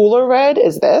cooler red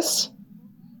is this,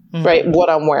 right? What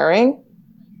I'm wearing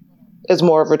is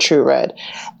more of a true red.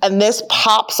 And this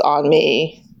pops on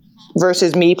me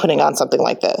versus me putting on something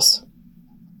like this.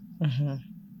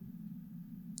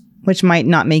 Which might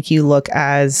not make you look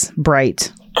as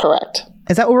bright. Correct.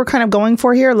 Is that what we're kind of going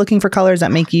for here? Looking for colors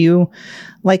that make you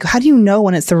how do you know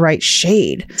when it's the right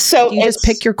shade? So do you just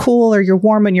pick your cool or your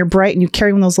warm and your bright and you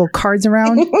carry one of those little cards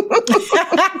around?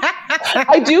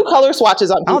 I do color swatches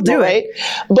on people, I'll do right?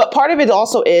 But part of it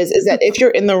also is that if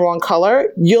you're in the wrong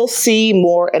color, you'll see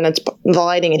more, and the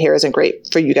lighting in here isn't great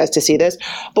for you guys to see this,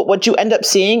 but what you end up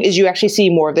seeing is you actually see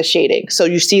more of the shading. So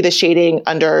you see the shading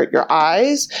under your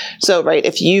eyes. So, right,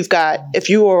 if you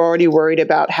are already worried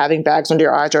about having bags under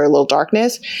your eyes or a little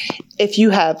darkness, if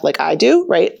you have, like I do,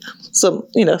 right, some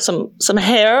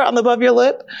hair on the above your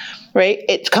lip, right,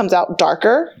 it comes out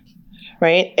darker.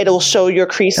 Right? It'll show your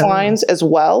crease lines as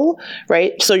well,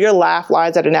 right? So your laugh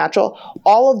lines that are natural,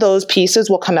 all of those pieces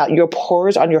will come out. Your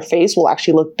pores on your face will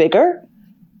actually look bigger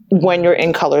when you're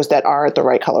in colors that are the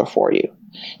right color for you.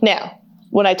 Now,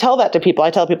 when I tell that to people, I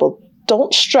tell people,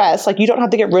 don't stress. You don't have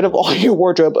to get rid of all your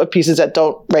wardrobe of pieces that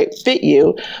don't fit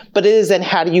you, but it is then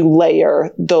how do you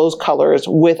layer those colors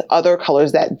with other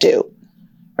colors that do,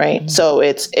 right? So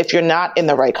it's if you're not in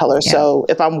the right color. Yeah. So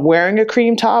if I'm wearing a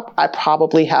cream top, I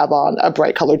probably have on a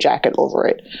bright color jacket over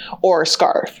it or a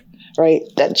scarf, right?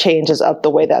 That changes up the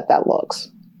way that looks.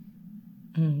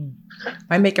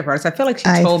 My makeup artist, I feel like she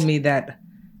told me that,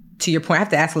 to your point, I have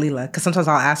to ask Leela, because sometimes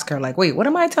I'll ask her, like, wait, what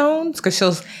are my tones? Because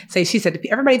she'll say, she said,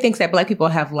 everybody thinks that Black people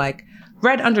have like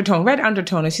red undertone.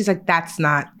 And she's like, that's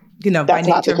not, by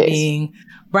nature being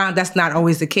brown, that's not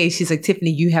always the case. She's like, Tiffany,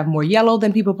 you have more yellow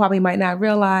than people probably might not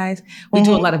realize. We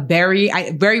do a lot of berry.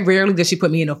 Very rarely does she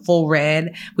put me in a full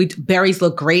red. Berries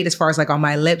look great as far as like on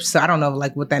my lips. So I don't know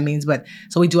like what that means, but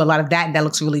so we do a lot of that and that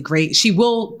looks really great. She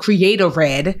will create a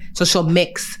red. So she'll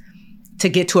mix to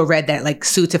get to a red that like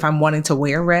suits if I'm wanting to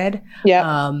wear red.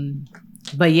 Yeah.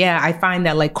 But yeah, I find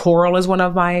that like coral is one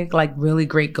of my like really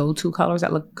great go-to colors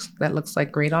that looks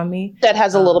like great on me. That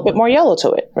has a little bit more yellow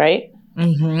to it, right?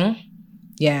 Mm-hmm.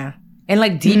 Yeah. And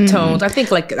like deep tones, I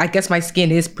think like, I guess my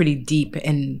skin is pretty deep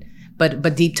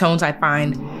but deep tones I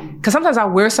find, because sometimes I'll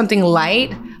wear something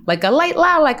light, like a light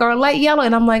lilac or a light yellow,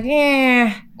 and I'm like,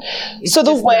 so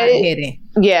the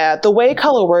way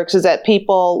color works is that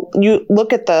you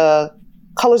look at the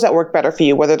colors that work better for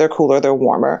you, whether they're cooler or they're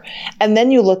warmer. And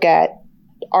then you look at,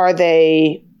 are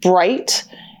they bright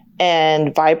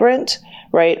and vibrant,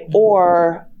 right?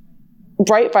 Or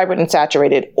bright, vibrant, and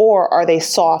saturated, or are they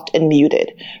soft and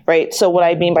muted, right? So what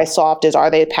I mean by soft is, are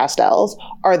they pastels?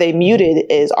 Are they muted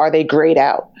is, are they grayed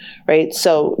out, right?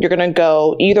 So you're going to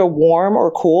go either warm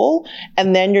or cool,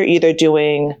 and then you're either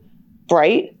doing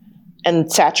bright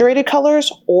and saturated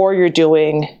colors, or you're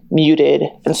doing muted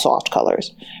and soft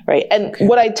colors, right? And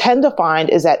what I tend to find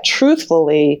is that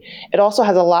truthfully, it also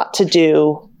has a lot to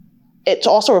do, it's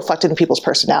also reflected in people's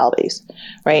personalities,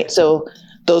 right? So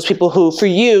those people who, for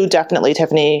you, definitely,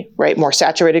 Tiffany, right, more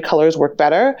saturated colors work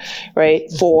better, right?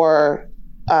 For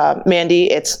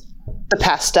Mandy, it's the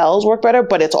pastels work better,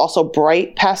 but it's also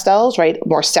bright pastels, right?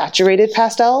 More saturated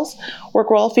pastels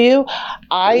work well for you.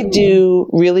 I do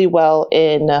really well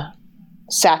in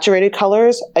saturated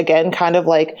colors. Again, kind of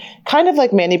like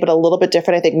Mandy, but a little bit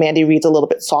different. I think Mandy reads a little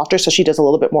bit softer, so she does a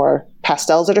little bit more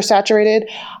pastels that are saturated.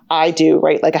 I do,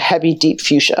 right, like a heavy, deep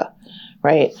fuchsia,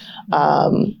 right?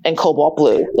 And cobalt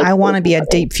blue. I want to be a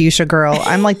deep fuchsia girl.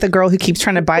 I'm like the girl who keeps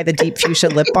trying to buy the deep fuchsia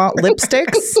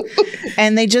lipsticks,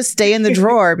 and they just stay in the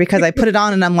drawer because I put it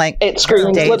on and I'm like, it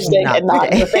screams lipstick and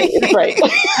not your face, right?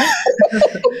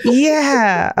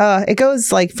 Yeah, it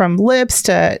goes like from lips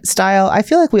to style. I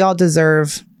feel like we all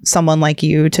deserve someone like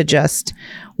you to just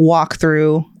walk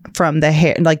through from the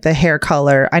hair, like the hair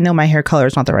color. I know my hair color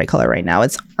is not the right color right now.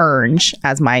 It's orange,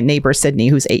 as my neighbor Sydney,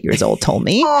 who's 8 years old, told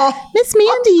me. Miss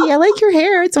Mandy, I like your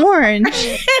hair. It's orange.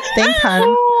 Thanks,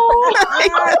 hun.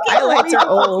 Highlights are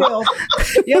old.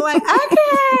 You're like,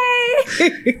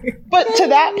 okay. But to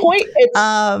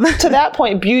that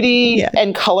point, beauty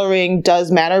and coloring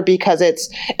does matter, because it's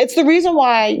the reason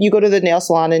why you go to the nail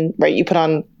salon and right, you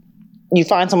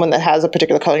find someone that has a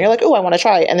particular color and you're like, oh, I want to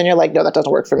try it. And then you're like, no, that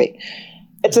doesn't work for me.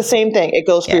 It's the same thing. It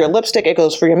goes for your lipstick. It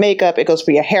goes for your makeup. It goes for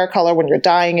your hair color when you're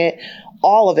dyeing it.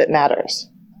 All of it matters.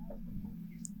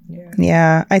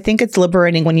 Yeah. I think it's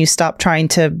liberating when you stop trying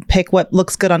to pick what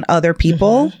looks good on other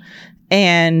people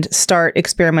and start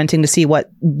experimenting to see what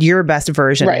your best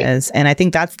version is. And I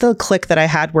think that's the click that I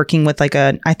had working with I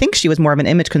think she was more of an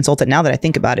image consultant now that I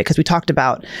think about it, because we talked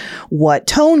about what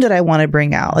tone did I want to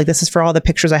bring out? Like, this is for all the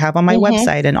pictures I have on my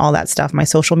website and all that stuff, my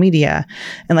social media.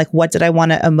 And like, what did I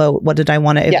want to emote? What did I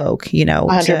want to evoke,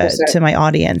 to my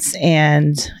audience?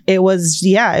 And it was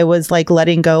like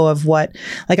letting go of what,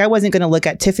 like, I wasn't going to look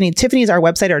at Tiffany's, our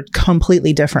website are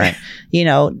completely different,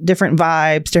 different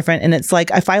vibes, different. And it's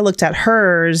like, if I looked at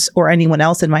hers or anyone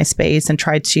else in my space and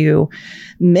tried to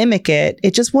mimic it,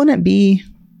 it just wouldn't be,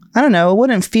 I don't know, it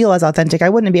wouldn't feel as authentic. I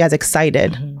wouldn't be as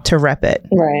excited to rep it.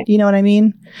 Right. You know what I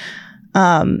mean?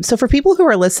 So for people who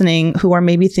are listening, who are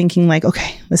maybe thinking like,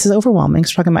 okay, this is overwhelming.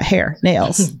 So talking about hair,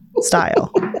 nails,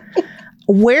 style.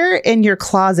 Where in your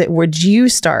closet would you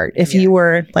start if you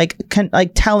were like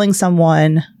telling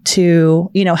someone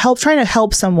to, trying to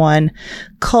help someone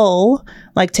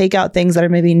take out things that are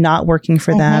maybe not working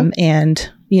for them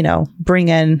and, bring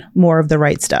in more of the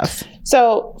right stuff?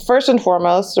 So first and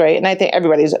foremost, right, and I think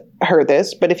everybody's heard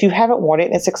this, but if you haven't worn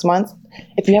it in 6 months,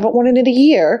 if you haven't worn it in a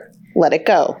year, let it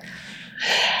go.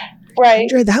 Right.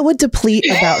 Kendra, that would deplete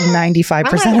about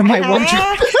 95% of my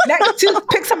wardrobe.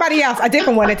 Pick somebody else. A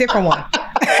different one.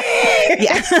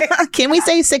 Yeah. Can we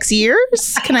say 6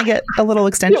 years? Can I get a little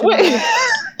extension?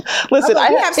 Listen,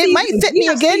 it might fit me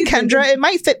again, Kendra. It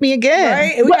might fit me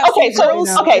again. Right? So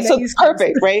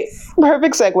perfect, right?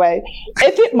 Perfect segue.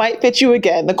 If it might fit you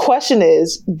again, the question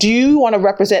is, do you want to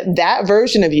represent that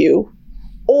version of you,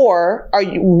 Or are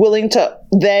you willing to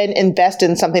then invest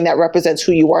in something that represents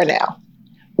who you are now?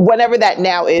 Whatever that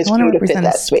now is for you to fit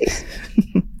that space.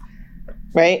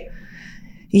 Right?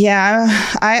 Yeah,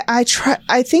 I try.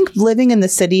 I think living in the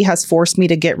city has forced me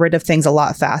to get rid of things a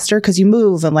lot faster because you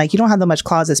move and like you don't have that much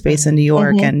closet space in New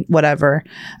York and whatever.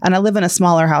 And I live in a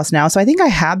smaller house now, so I think I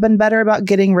have been better about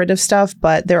getting rid of stuff.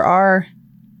 But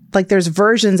there's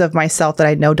versions of myself that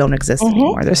I know don't exist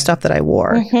anymore. There's stuff that I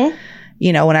wore,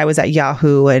 you know, when I was at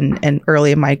Yahoo and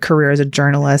early in my career as a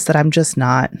journalist that I'm just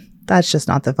not. That's just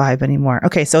not the vibe anymore.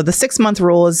 Okay, so the 6-month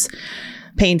rule is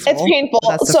painful. It's painful.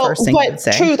 That's the first thing I would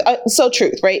say. Truth,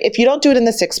 right? If you don't do it in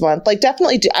the 6 month, like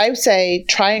definitely do, I would say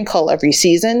try and cull every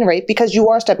season, right? Because you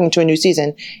are stepping into a new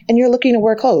season and you're looking to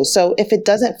wear clothes. So if it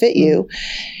doesn't fit you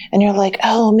and you're like,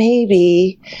 oh,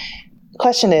 maybe,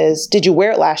 question is, did you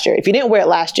wear it last year? If you didn't wear it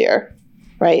last year,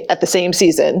 right, at the same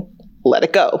season, let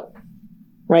it go,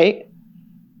 right?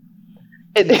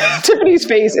 Tiffany's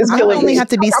face is killing me. I only have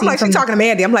to be seen. I'm like, she's talking to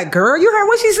Mandy. I'm like, girl, you heard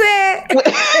what she said?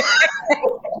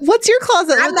 What's your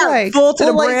closet I'm look not like? full to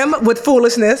the brim with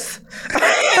foolishness.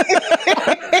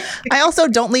 I also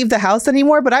don't leave the house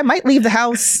anymore, but I might leave the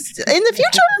house in the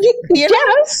future. You know?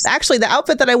 Yes. Actually, the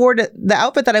outfit that I wore to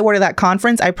that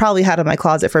conference, I probably had in my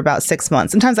closet for about 6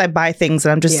 months. Sometimes I buy things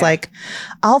and I'm just like,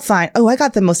 I'll find. Oh, I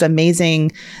got the most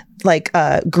amazing, like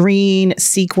green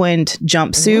sequined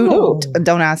jumpsuit. Ooh.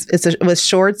 Don't ask. It's with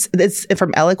shorts. It's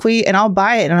from Eloquy, and I'll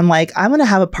buy it. And I'm like, I'm gonna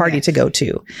have a party to go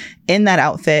to in that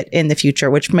outfit in the future,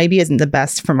 which maybe isn't the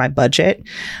best for my budget.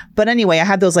 But anyway, I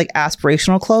have those like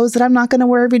aspirational clothes that I'm not gonna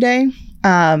wear every day.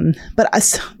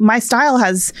 But my style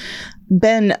has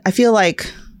been, I feel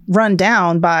like, run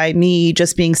down by me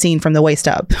just being seen from the waist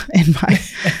up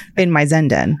in my Zen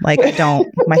den. Like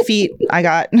my feet, I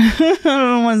got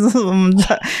the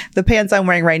pants I'm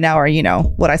wearing right now are, you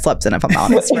know, what I slept in, if I'm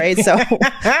honest, right? So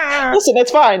listen,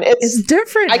 it's fine. It's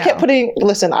different. I kept turning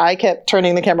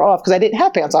the camera off because I didn't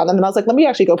have pants on, and then I was like, let me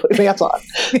actually go put pants on.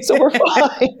 So we're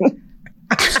fine.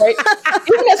 Right?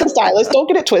 Even as a stylist, don't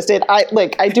get it twisted.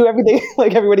 I do everything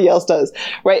like everybody else does,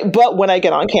 right? But when I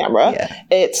get on camera,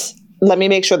 it's let me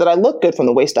make sure that I look good from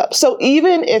the waist up. So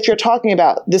even if you're talking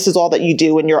about this is all that you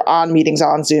do and you're on meetings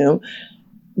on Zoom,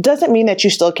 doesn't mean that you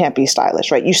still can't be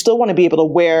stylish, right? You still want to be able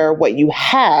to wear what you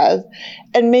have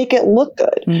and make it look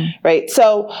good, right?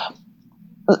 So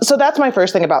that's my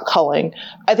first thing about culling.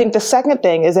 I think the second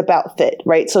thing is about fit,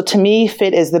 right? So to me,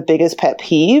 fit is the biggest pet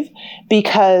peeve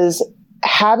because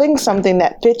having something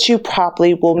that fits you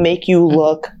properly will make you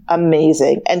look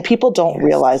amazing. And people don't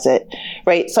realize it,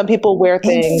 right? Some people wear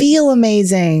things and feel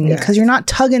amazing because you're not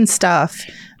tugging stuff.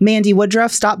 Mandy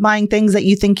Woodruff, stop buying things that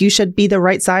you think you should be the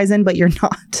right size in, but you're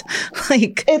not.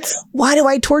 Like, why do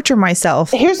I torture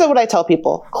myself? Here's what I tell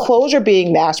people. Clothes are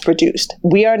being mass produced.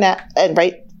 We are not,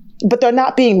 right? But they're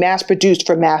not being mass produced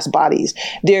for mass bodies.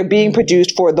 They're being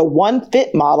produced for the one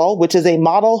fit model, which is a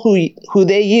model who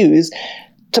they use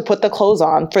to put the clothes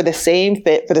on for the same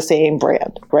fit for the same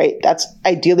brand, right? That's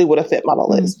ideally what a fit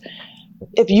model is.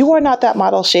 If you are not that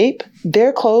model shape,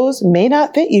 their clothes may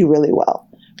not fit you really well,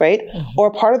 right?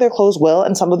 Or part of their clothes will,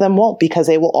 and some of them won't because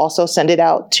they will also send it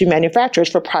out to manufacturers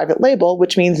for private label,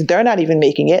 which means they're not even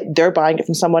making it. They're buying it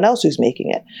from someone else who's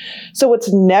making it. So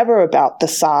it's never about the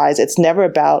size. It's never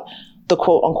about the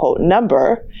quote unquote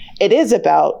number. It is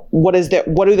about what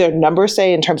do their numbers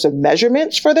say in terms of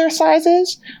measurements for their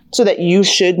sizes so that you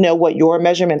should know what your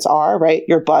measurements are, right?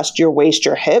 Your bust, your waist,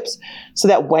 your hips, so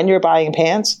that when you're buying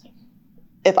pants,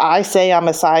 if I say I'm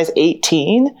a size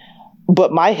 18,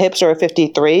 but my hips are a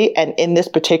 53, and in this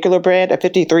particular brand, a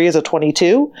 53 is a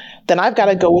 22, then I've got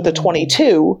to go with a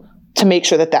 22 to make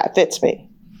sure that fits me,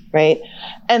 right?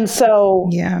 And so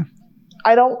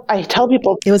I tell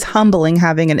people it was humbling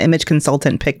having an image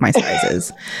consultant pick my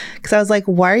sizes because I was like,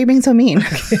 why are you being so mean?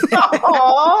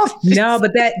 No,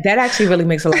 but that actually really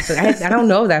makes a lot of sense. I don't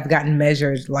know that I've gotten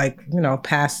measured like, you know,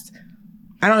 past,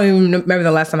 I don't even remember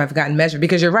the last time I've gotten measured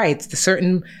because you're right. The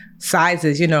certain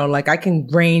sizes, you know, like I can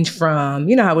range from,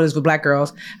 you know how it is with Black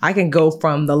girls. I can go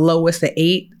from the lowest to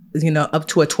 8, you know, up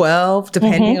to a 12,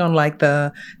 depending on like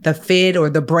the fit or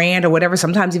the brand or whatever,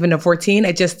 sometimes even a 14.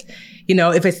 It just, you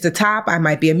know, if it's the top, I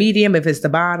might be a medium. If it's the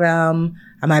bottom,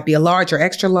 I might be a large or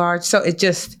extra large. So it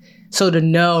just, so to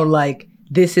know like,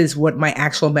 this is what my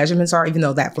actual measurements are, even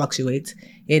though that fluctuates.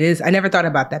 It is, I never thought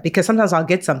about that because sometimes I'll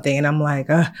get something and I'm like,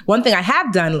 one thing I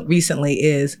have done recently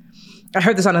is, I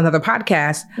heard this on another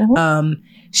podcast.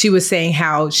 She was saying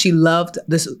how she loved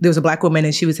this. There was a Black woman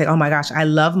and she would say, oh my gosh, I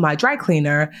love my dry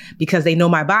cleaner because they know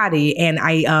my body and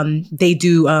they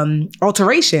do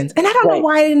alterations. And I don't know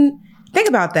why I didn't Think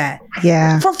about that.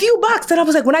 Yeah. For a few bucks. And I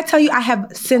was like, when I tell you, I have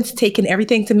since taken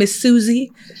everything to Miss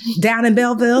Susie down in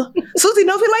Belleville. Susie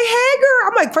knows me like, hey, girl.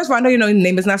 I'm like, first of all, I know your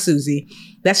name is not Susie.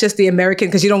 That's just the American,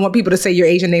 because you don't want people to say your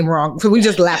Asian name wrong. So we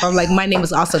just laugh. I'm like, my name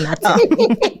is also not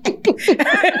Susie.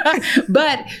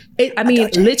 But,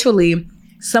 literally,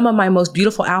 some of my most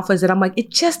beautiful outfits that I'm like,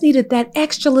 it just needed that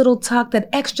extra little tuck, that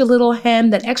extra little hem,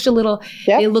 that extra little,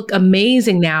 They look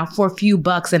amazing now for a few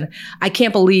bucks. And I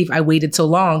can't believe I waited so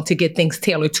long to get things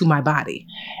tailored to my body.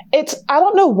 I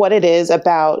don't know what it is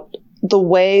about the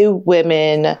way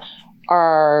women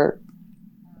are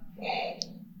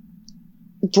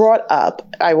brought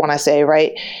up, I want to say,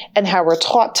 right? And how we're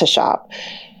taught to shop.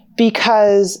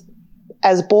 Because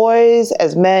as boys,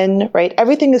 as men, right,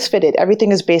 everything is fitted.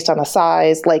 Everything is based on a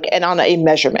size, and on a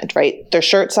measurement, right? Their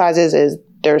shirt sizes is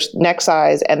their neck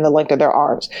size and the length of their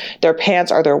arms. Their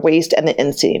pants are their waist and the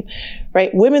inseam, right?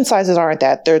 Women's sizes aren't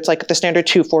that. It's like the standard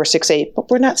 2, 4, 6, 8, but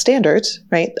we're not standards,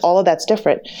 right? All of that's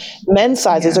different. Men's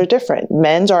sizes are different.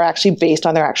 Men's are actually based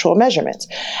on their actual measurements.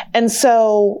 And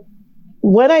so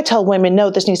when I tell women, no,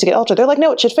 this needs to get altered, they're like,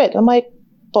 no, it should fit. I'm like,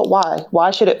 but why?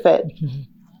 Why should it fit? Mm-hmm.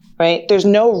 Right? There's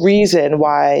no reason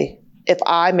why, if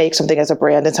I make something as a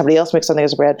brand and somebody else makes something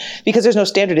as a brand, because there's no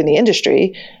standard in the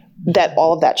industry, that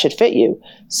all of that should fit you.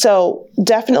 So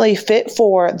definitely fit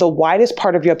for the widest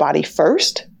part of your body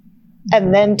first,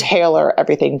 and then tailor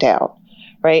everything down,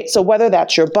 right? So whether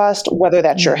that's your bust, whether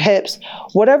that's your hips,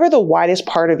 whatever the widest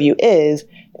part of you is,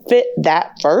 fit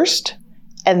that first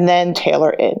and then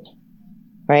tailor in,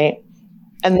 right?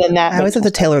 And then I always have to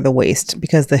tailor the waist,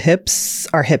 because the hips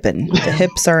are hippin'. The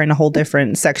hips are in a whole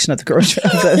different section of the grocery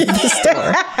the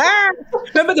store.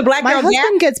 Remember the black girl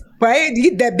husband gets right?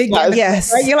 You get that big gap,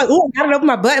 yes. Right? You're like, oh, I gotta open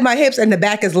my butt and my hips, and the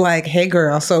back is like, hey,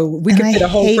 girl. So we can fit a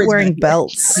whole. I hate wearing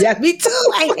belts. Yeah, me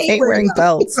too. I hate wearing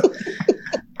belts.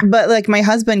 But my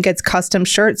husband gets custom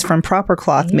shirts from Proper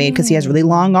Cloth made because he has really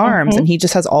long arms, and he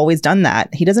just has always done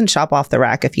that. He doesn't shop off the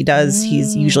rack. If he does,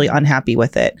 he's usually unhappy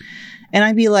with it. And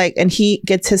I'd be like, and he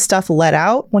gets his stuff let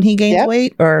out when he gains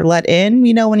weight, or let in,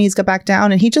 when he's got back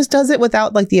down. And he just does it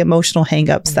without the emotional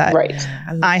hangups that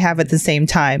I have at the same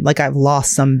time. Like, I've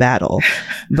lost some battle.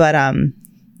 But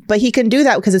he can do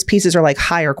that because his pieces are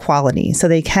higher quality. So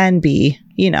they can be,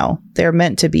 they're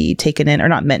meant to be taken in, or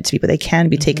not meant to be, but they can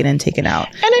be taken in, taken out.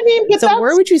 And but so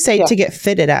where would you say to get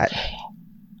fitted at?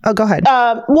 Oh, go ahead.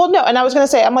 Well, no. And I was going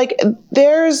to say, I'm like,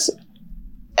 there's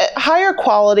higher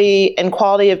quality, and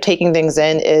quality of taking things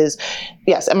in is,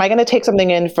 yes, am I going to take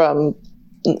something in from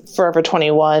Forever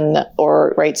 21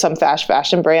 or some fast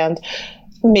fashion brand?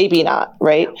 Maybe not,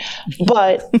 right?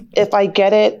 But if I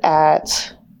get it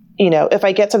at, if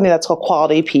I get something that's a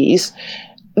quality piece,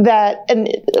 and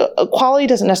quality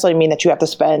doesn't necessarily mean that you have to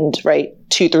spend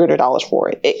 $200-$300 for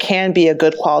it. It can be a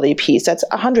good quality piece that's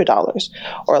 $100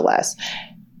 or less.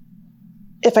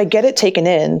 If I get it taken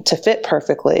in to fit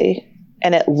perfectly,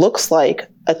 and it looks like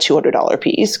a $200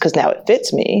 piece because now it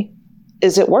fits me,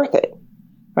 is it worth it?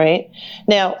 Right?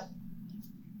 Now,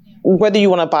 whether you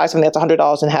want to buy something that's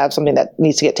 $100 and have something that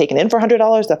needs to get taken in for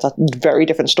 $100, that's a very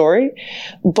different story.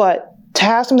 But to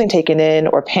have something taken in,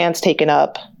 or pants taken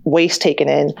up, waist taken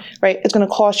in, right, it's going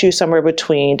to cost you somewhere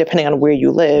between, depending on where you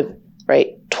live, right,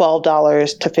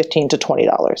 $12 to $15 to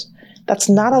 $20. That's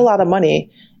not a lot of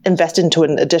money invested into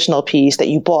an additional piece that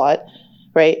you bought,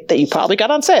 right, that you probably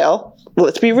got on sale.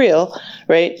 Let's be real,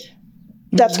 right?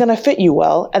 That's going to fit you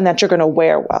well, and that you're going to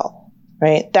wear well,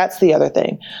 right? That's the other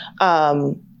thing.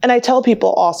 And I tell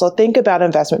people also, think about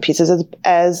investment pieces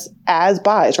as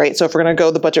buys, right? So if we're going to go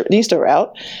the budgetista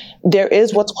route, there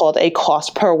is what's called a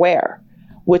cost per wear,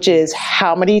 which is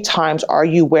how many times are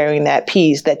you wearing that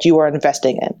piece that you are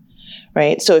investing in,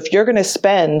 right? So if you're going to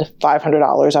spend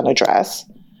 $500 on a dress,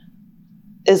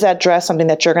 is that dress something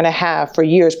that you're going to have for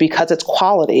years because it's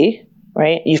quality,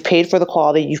 right? You've paid for the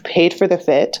quality, you've paid for the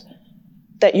fit,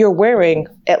 that you're wearing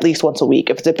at least once a week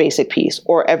if it's a basic piece,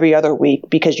 or every other week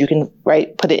because you can,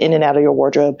 put it in and out of your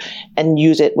wardrobe and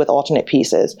use it with alternate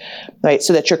pieces, right?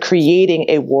 So that you're creating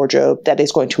a wardrobe that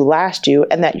is going to last you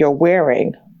and that you're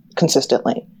wearing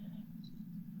consistently.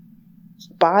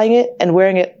 Buying it and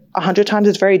wearing it 100 times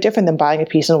is very different than buying a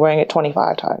piece and wearing it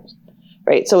 25 times,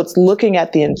 right? So it's looking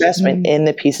at the investment in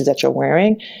the pieces that you're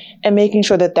wearing and making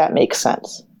sure that that makes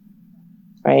sense.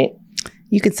 Right.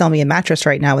 You could sell me a mattress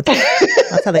right now with that.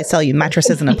 That's how they sell you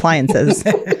mattresses and appliances.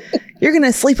 You're going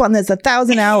to sleep on this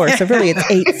 1,000 hours. So really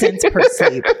it's 8 cents per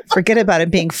sleep. Forget about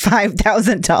it being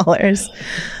 $5,000.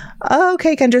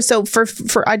 Okay, Kendra. So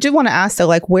for I do want to ask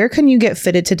though, where can you get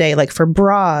fitted today? For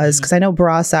bras, because I know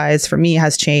bra size for me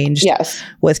has changed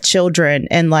with children.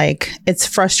 And it's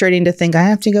frustrating to think I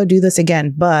have to go do this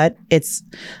again, but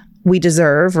we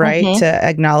deserve, right? To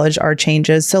acknowledge our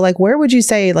changes. So like, where would you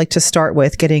say like to start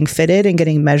with getting fitted and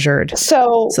getting measured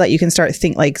so that you can start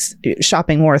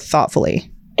shopping more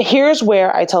thoughtfully? Here's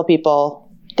where I tell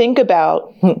people, think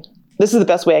about, this is the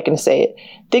best way I can say it.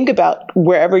 Think about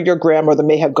wherever your grandmother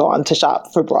may have gone to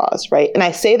shop for bras, right? And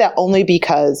I say that only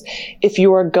because if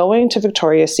you are going to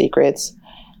Victoria's Secrets,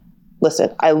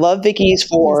 listen, I love Vicky's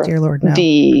for dear Lord, no.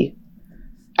 the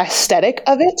aesthetic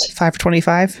of it. 5 for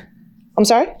 $25. I'm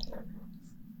sorry?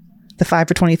 The 5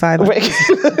 for $25. Right.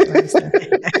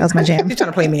 That was my jam. You're trying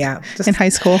to play me out. In high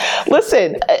school.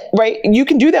 Listen, right? You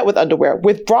can do that with underwear.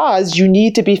 With bras, you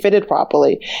need to be fitted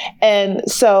properly. And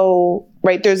so,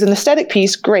 right, there's an aesthetic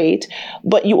piece, great.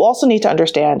 But you also need to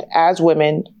understand, as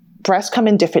women, breasts come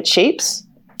in different shapes,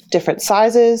 different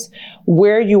sizes,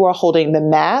 where you are holding the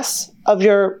mass of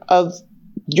your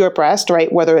breast,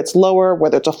 right? Whether it's lower,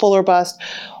 whether it's a fuller bust,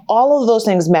 all of those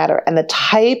things matter. And the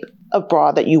type of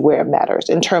bra that you wear matters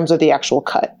in terms of the actual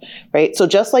cut, right? So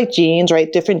just like jeans,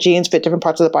 right? Different jeans fit different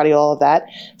parts of the body, all of that.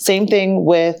 Same thing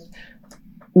with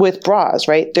bras,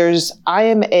 right? I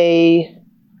am a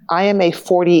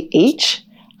 40H.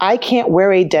 I can't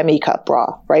wear a demi-cup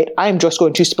bra, right? I'm just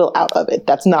going to spill out of it.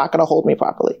 That's not going to hold me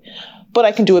properly. But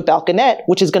I can do a balconette,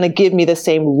 which is going to give me the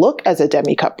same look as a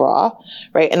demi-cup bra,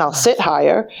 right? And I'll sit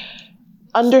higher.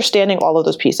 Understanding all of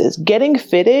those pieces. Getting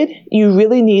fitted, you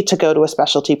really need to go to a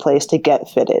specialty place to get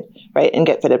fitted, right? And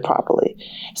get fitted properly.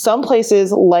 Some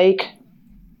places like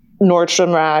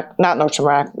Nordstrom's,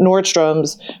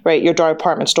 right? Your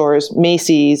department stores,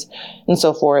 Macy's, and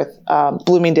so forth,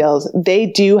 Bloomingdale's, they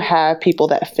do have people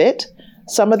that fit.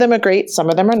 Some of them are great, some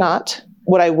of them are not.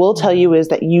 What I will tell you is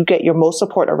that you get your most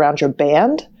support around your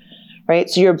band, right?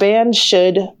 So your band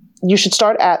you should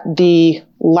start at the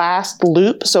last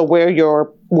loop. So where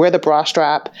the bra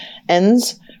strap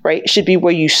ends, right, should be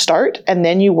where you start, and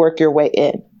then you work your way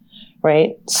in,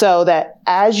 right? So that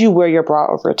as you wear your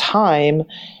bra over time,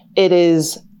 it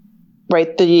is,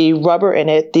 right, the rubber in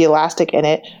it, the elastic in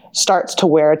it starts to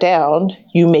wear down.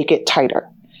 You make it tighter,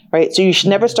 right? So you should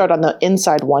never start on the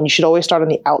inside one. You should always start on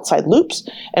the outside loops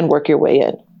and work your way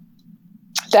in.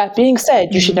 That being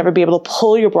said, you should never be able to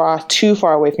pull your bra too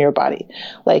far away from your body.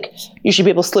 Like, you should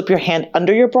be able to slip your hand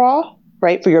under your bra,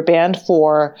 right, for your band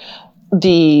for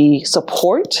the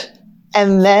support.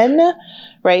 And then,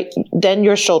 right, then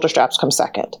your shoulder straps come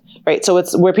second, right? So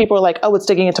it's where people are like, oh, it's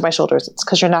digging into my shoulders. It's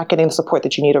because you're not getting the support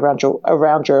that you need around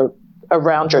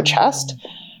your chest,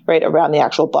 right, around the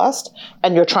actual bust.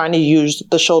 And you're trying to use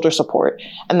the shoulder support.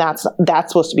 And that's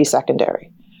supposed to be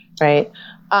secondary, right?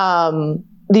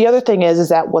 The other thing is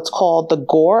that what's called the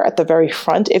gore at the very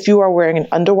front, if you are wearing an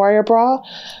underwire bra,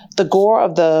 the gore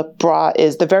of the bra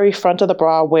is the very front of the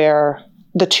bra where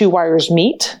the two wires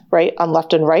meet, right, on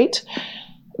left and right.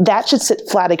 That should sit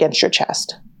flat against your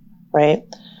chest, right?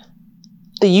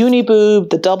 The uni boob,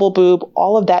 the double boob,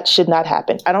 all of that should not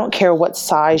happen. I don't care what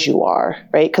size you are,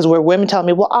 right? Because where women tell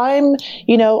me, well, I'm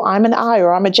an I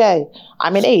or I'm a J,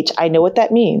 I'm an H. I know what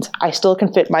that means. I still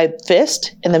can fit my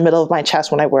fist in the middle of my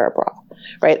chest when I wear a bra.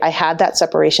 Right? I have that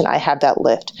separation. I have that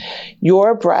lift.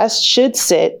 Your breast should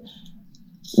sit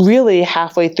really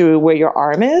halfway through where your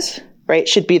arm is, right?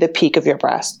 Should be the peak of your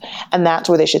breast. And that's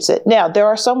where they should sit. Now, there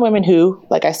are some women who,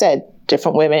 like I said,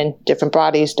 different women, different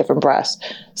bodies, different breasts,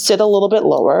 sit a little bit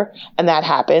lower. And that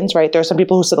happens, right? There are some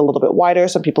people who sit a little bit wider,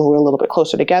 some people who are a little bit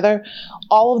closer together.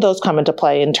 All of those come into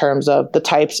play in terms of the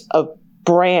types of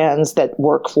brands that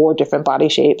work for different body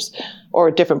shapes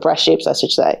or different breast shapes, I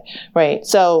should say, right?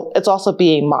 So it's also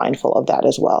being mindful of that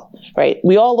as well, right?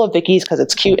 We all love Vicky's because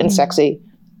it's cute and sexy.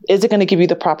 Is it going to give you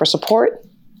the proper support?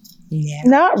 Yeah.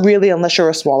 Not really, unless you're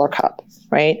a smaller cup,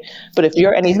 right? But if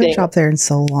you're anything, I haven't shopped there in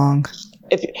so long.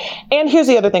 And here's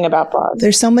the other thing about bras.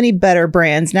 There's so many better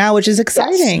brands now, which is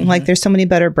exciting. Yes. Like there's so many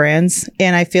better brands.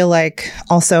 And I feel like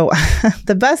also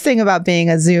the best thing about being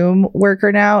a Zoom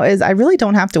worker now is I really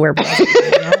don't have to wear bras.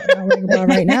 I'm wearing a bra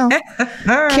right now.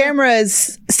 Camera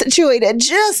is situated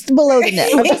just below the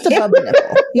nipple, just above the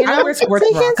nipple. You know? I wear sports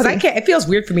bra because I can't. It feels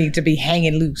weird for me to be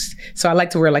hanging loose. So I like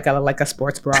to wear like a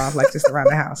sports bra, like just around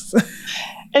the house.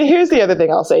 And here's the other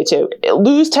thing I'll say too.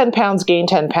 Lose 10 pounds, gain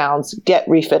 10 pounds, get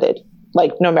refitted.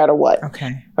 Like no matter what.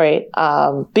 Okay. Right.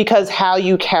 Because how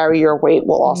you carry your weight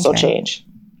will also change.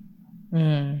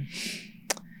 Mm.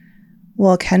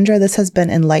 Well, Kendra, this has been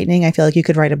enlightening. I feel like you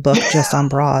could write a book just on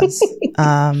bras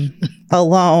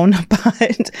alone.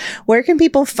 But where can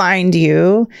people find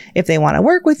you if they want to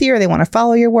work with you or they want to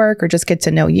follow your work or just get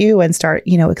to know you and start,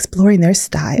 exploring their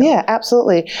style? Yeah,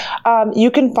 absolutely.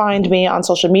 You can find me on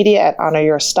social media at Honor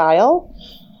Your Style.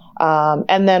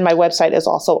 And then my website is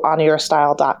also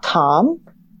honoryourstyle.com.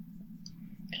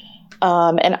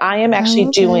 And I am actually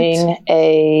doing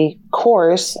a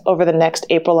course over the next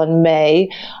April and May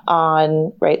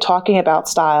on talking about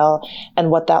style and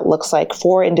what that looks like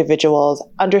for individuals,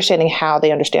 understanding how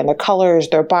they understand their colors,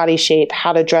 their body shape,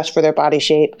 how to dress for their body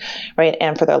shape, right,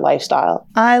 and for their lifestyle.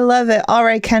 I love it. All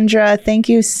right, Kendra, thank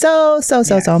you so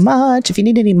much. If you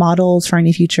need any models for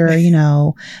any future,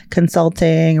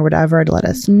 consulting or whatever, let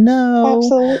us know.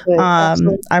 Absolutely.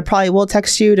 I probably will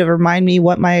text you to remind me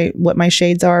what my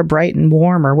shades are, bright and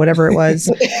warm or whatever it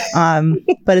was.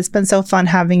 But it's been so fun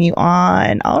having you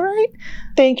on. All right.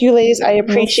 Thank you, ladies. I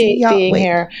appreciate being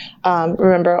here.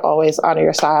 Remember, always honor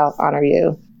your style, honor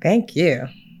you. Thank you.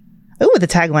 Ooh, the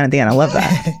tagline at the end. I love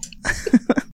that.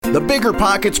 The Bigger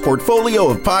Pockets portfolio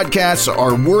of podcasts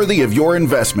are worthy of your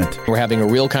investment. We're having a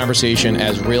real conversation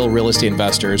as real estate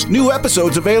investors. New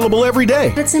episodes available every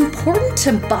day. It's important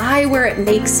to buy where it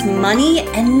makes money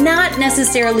and not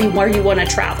necessarily where you want to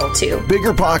travel to.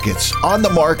 Bigger Pockets, On the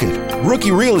Market,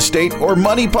 Rookie Real Estate, or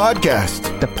Money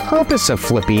Podcast. The purpose of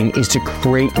flipping is to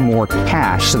create more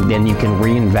cash so then you can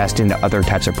reinvest into other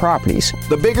types of properties.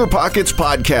 The Bigger Pockets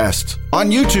Podcast on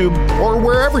YouTube or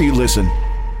wherever you listen.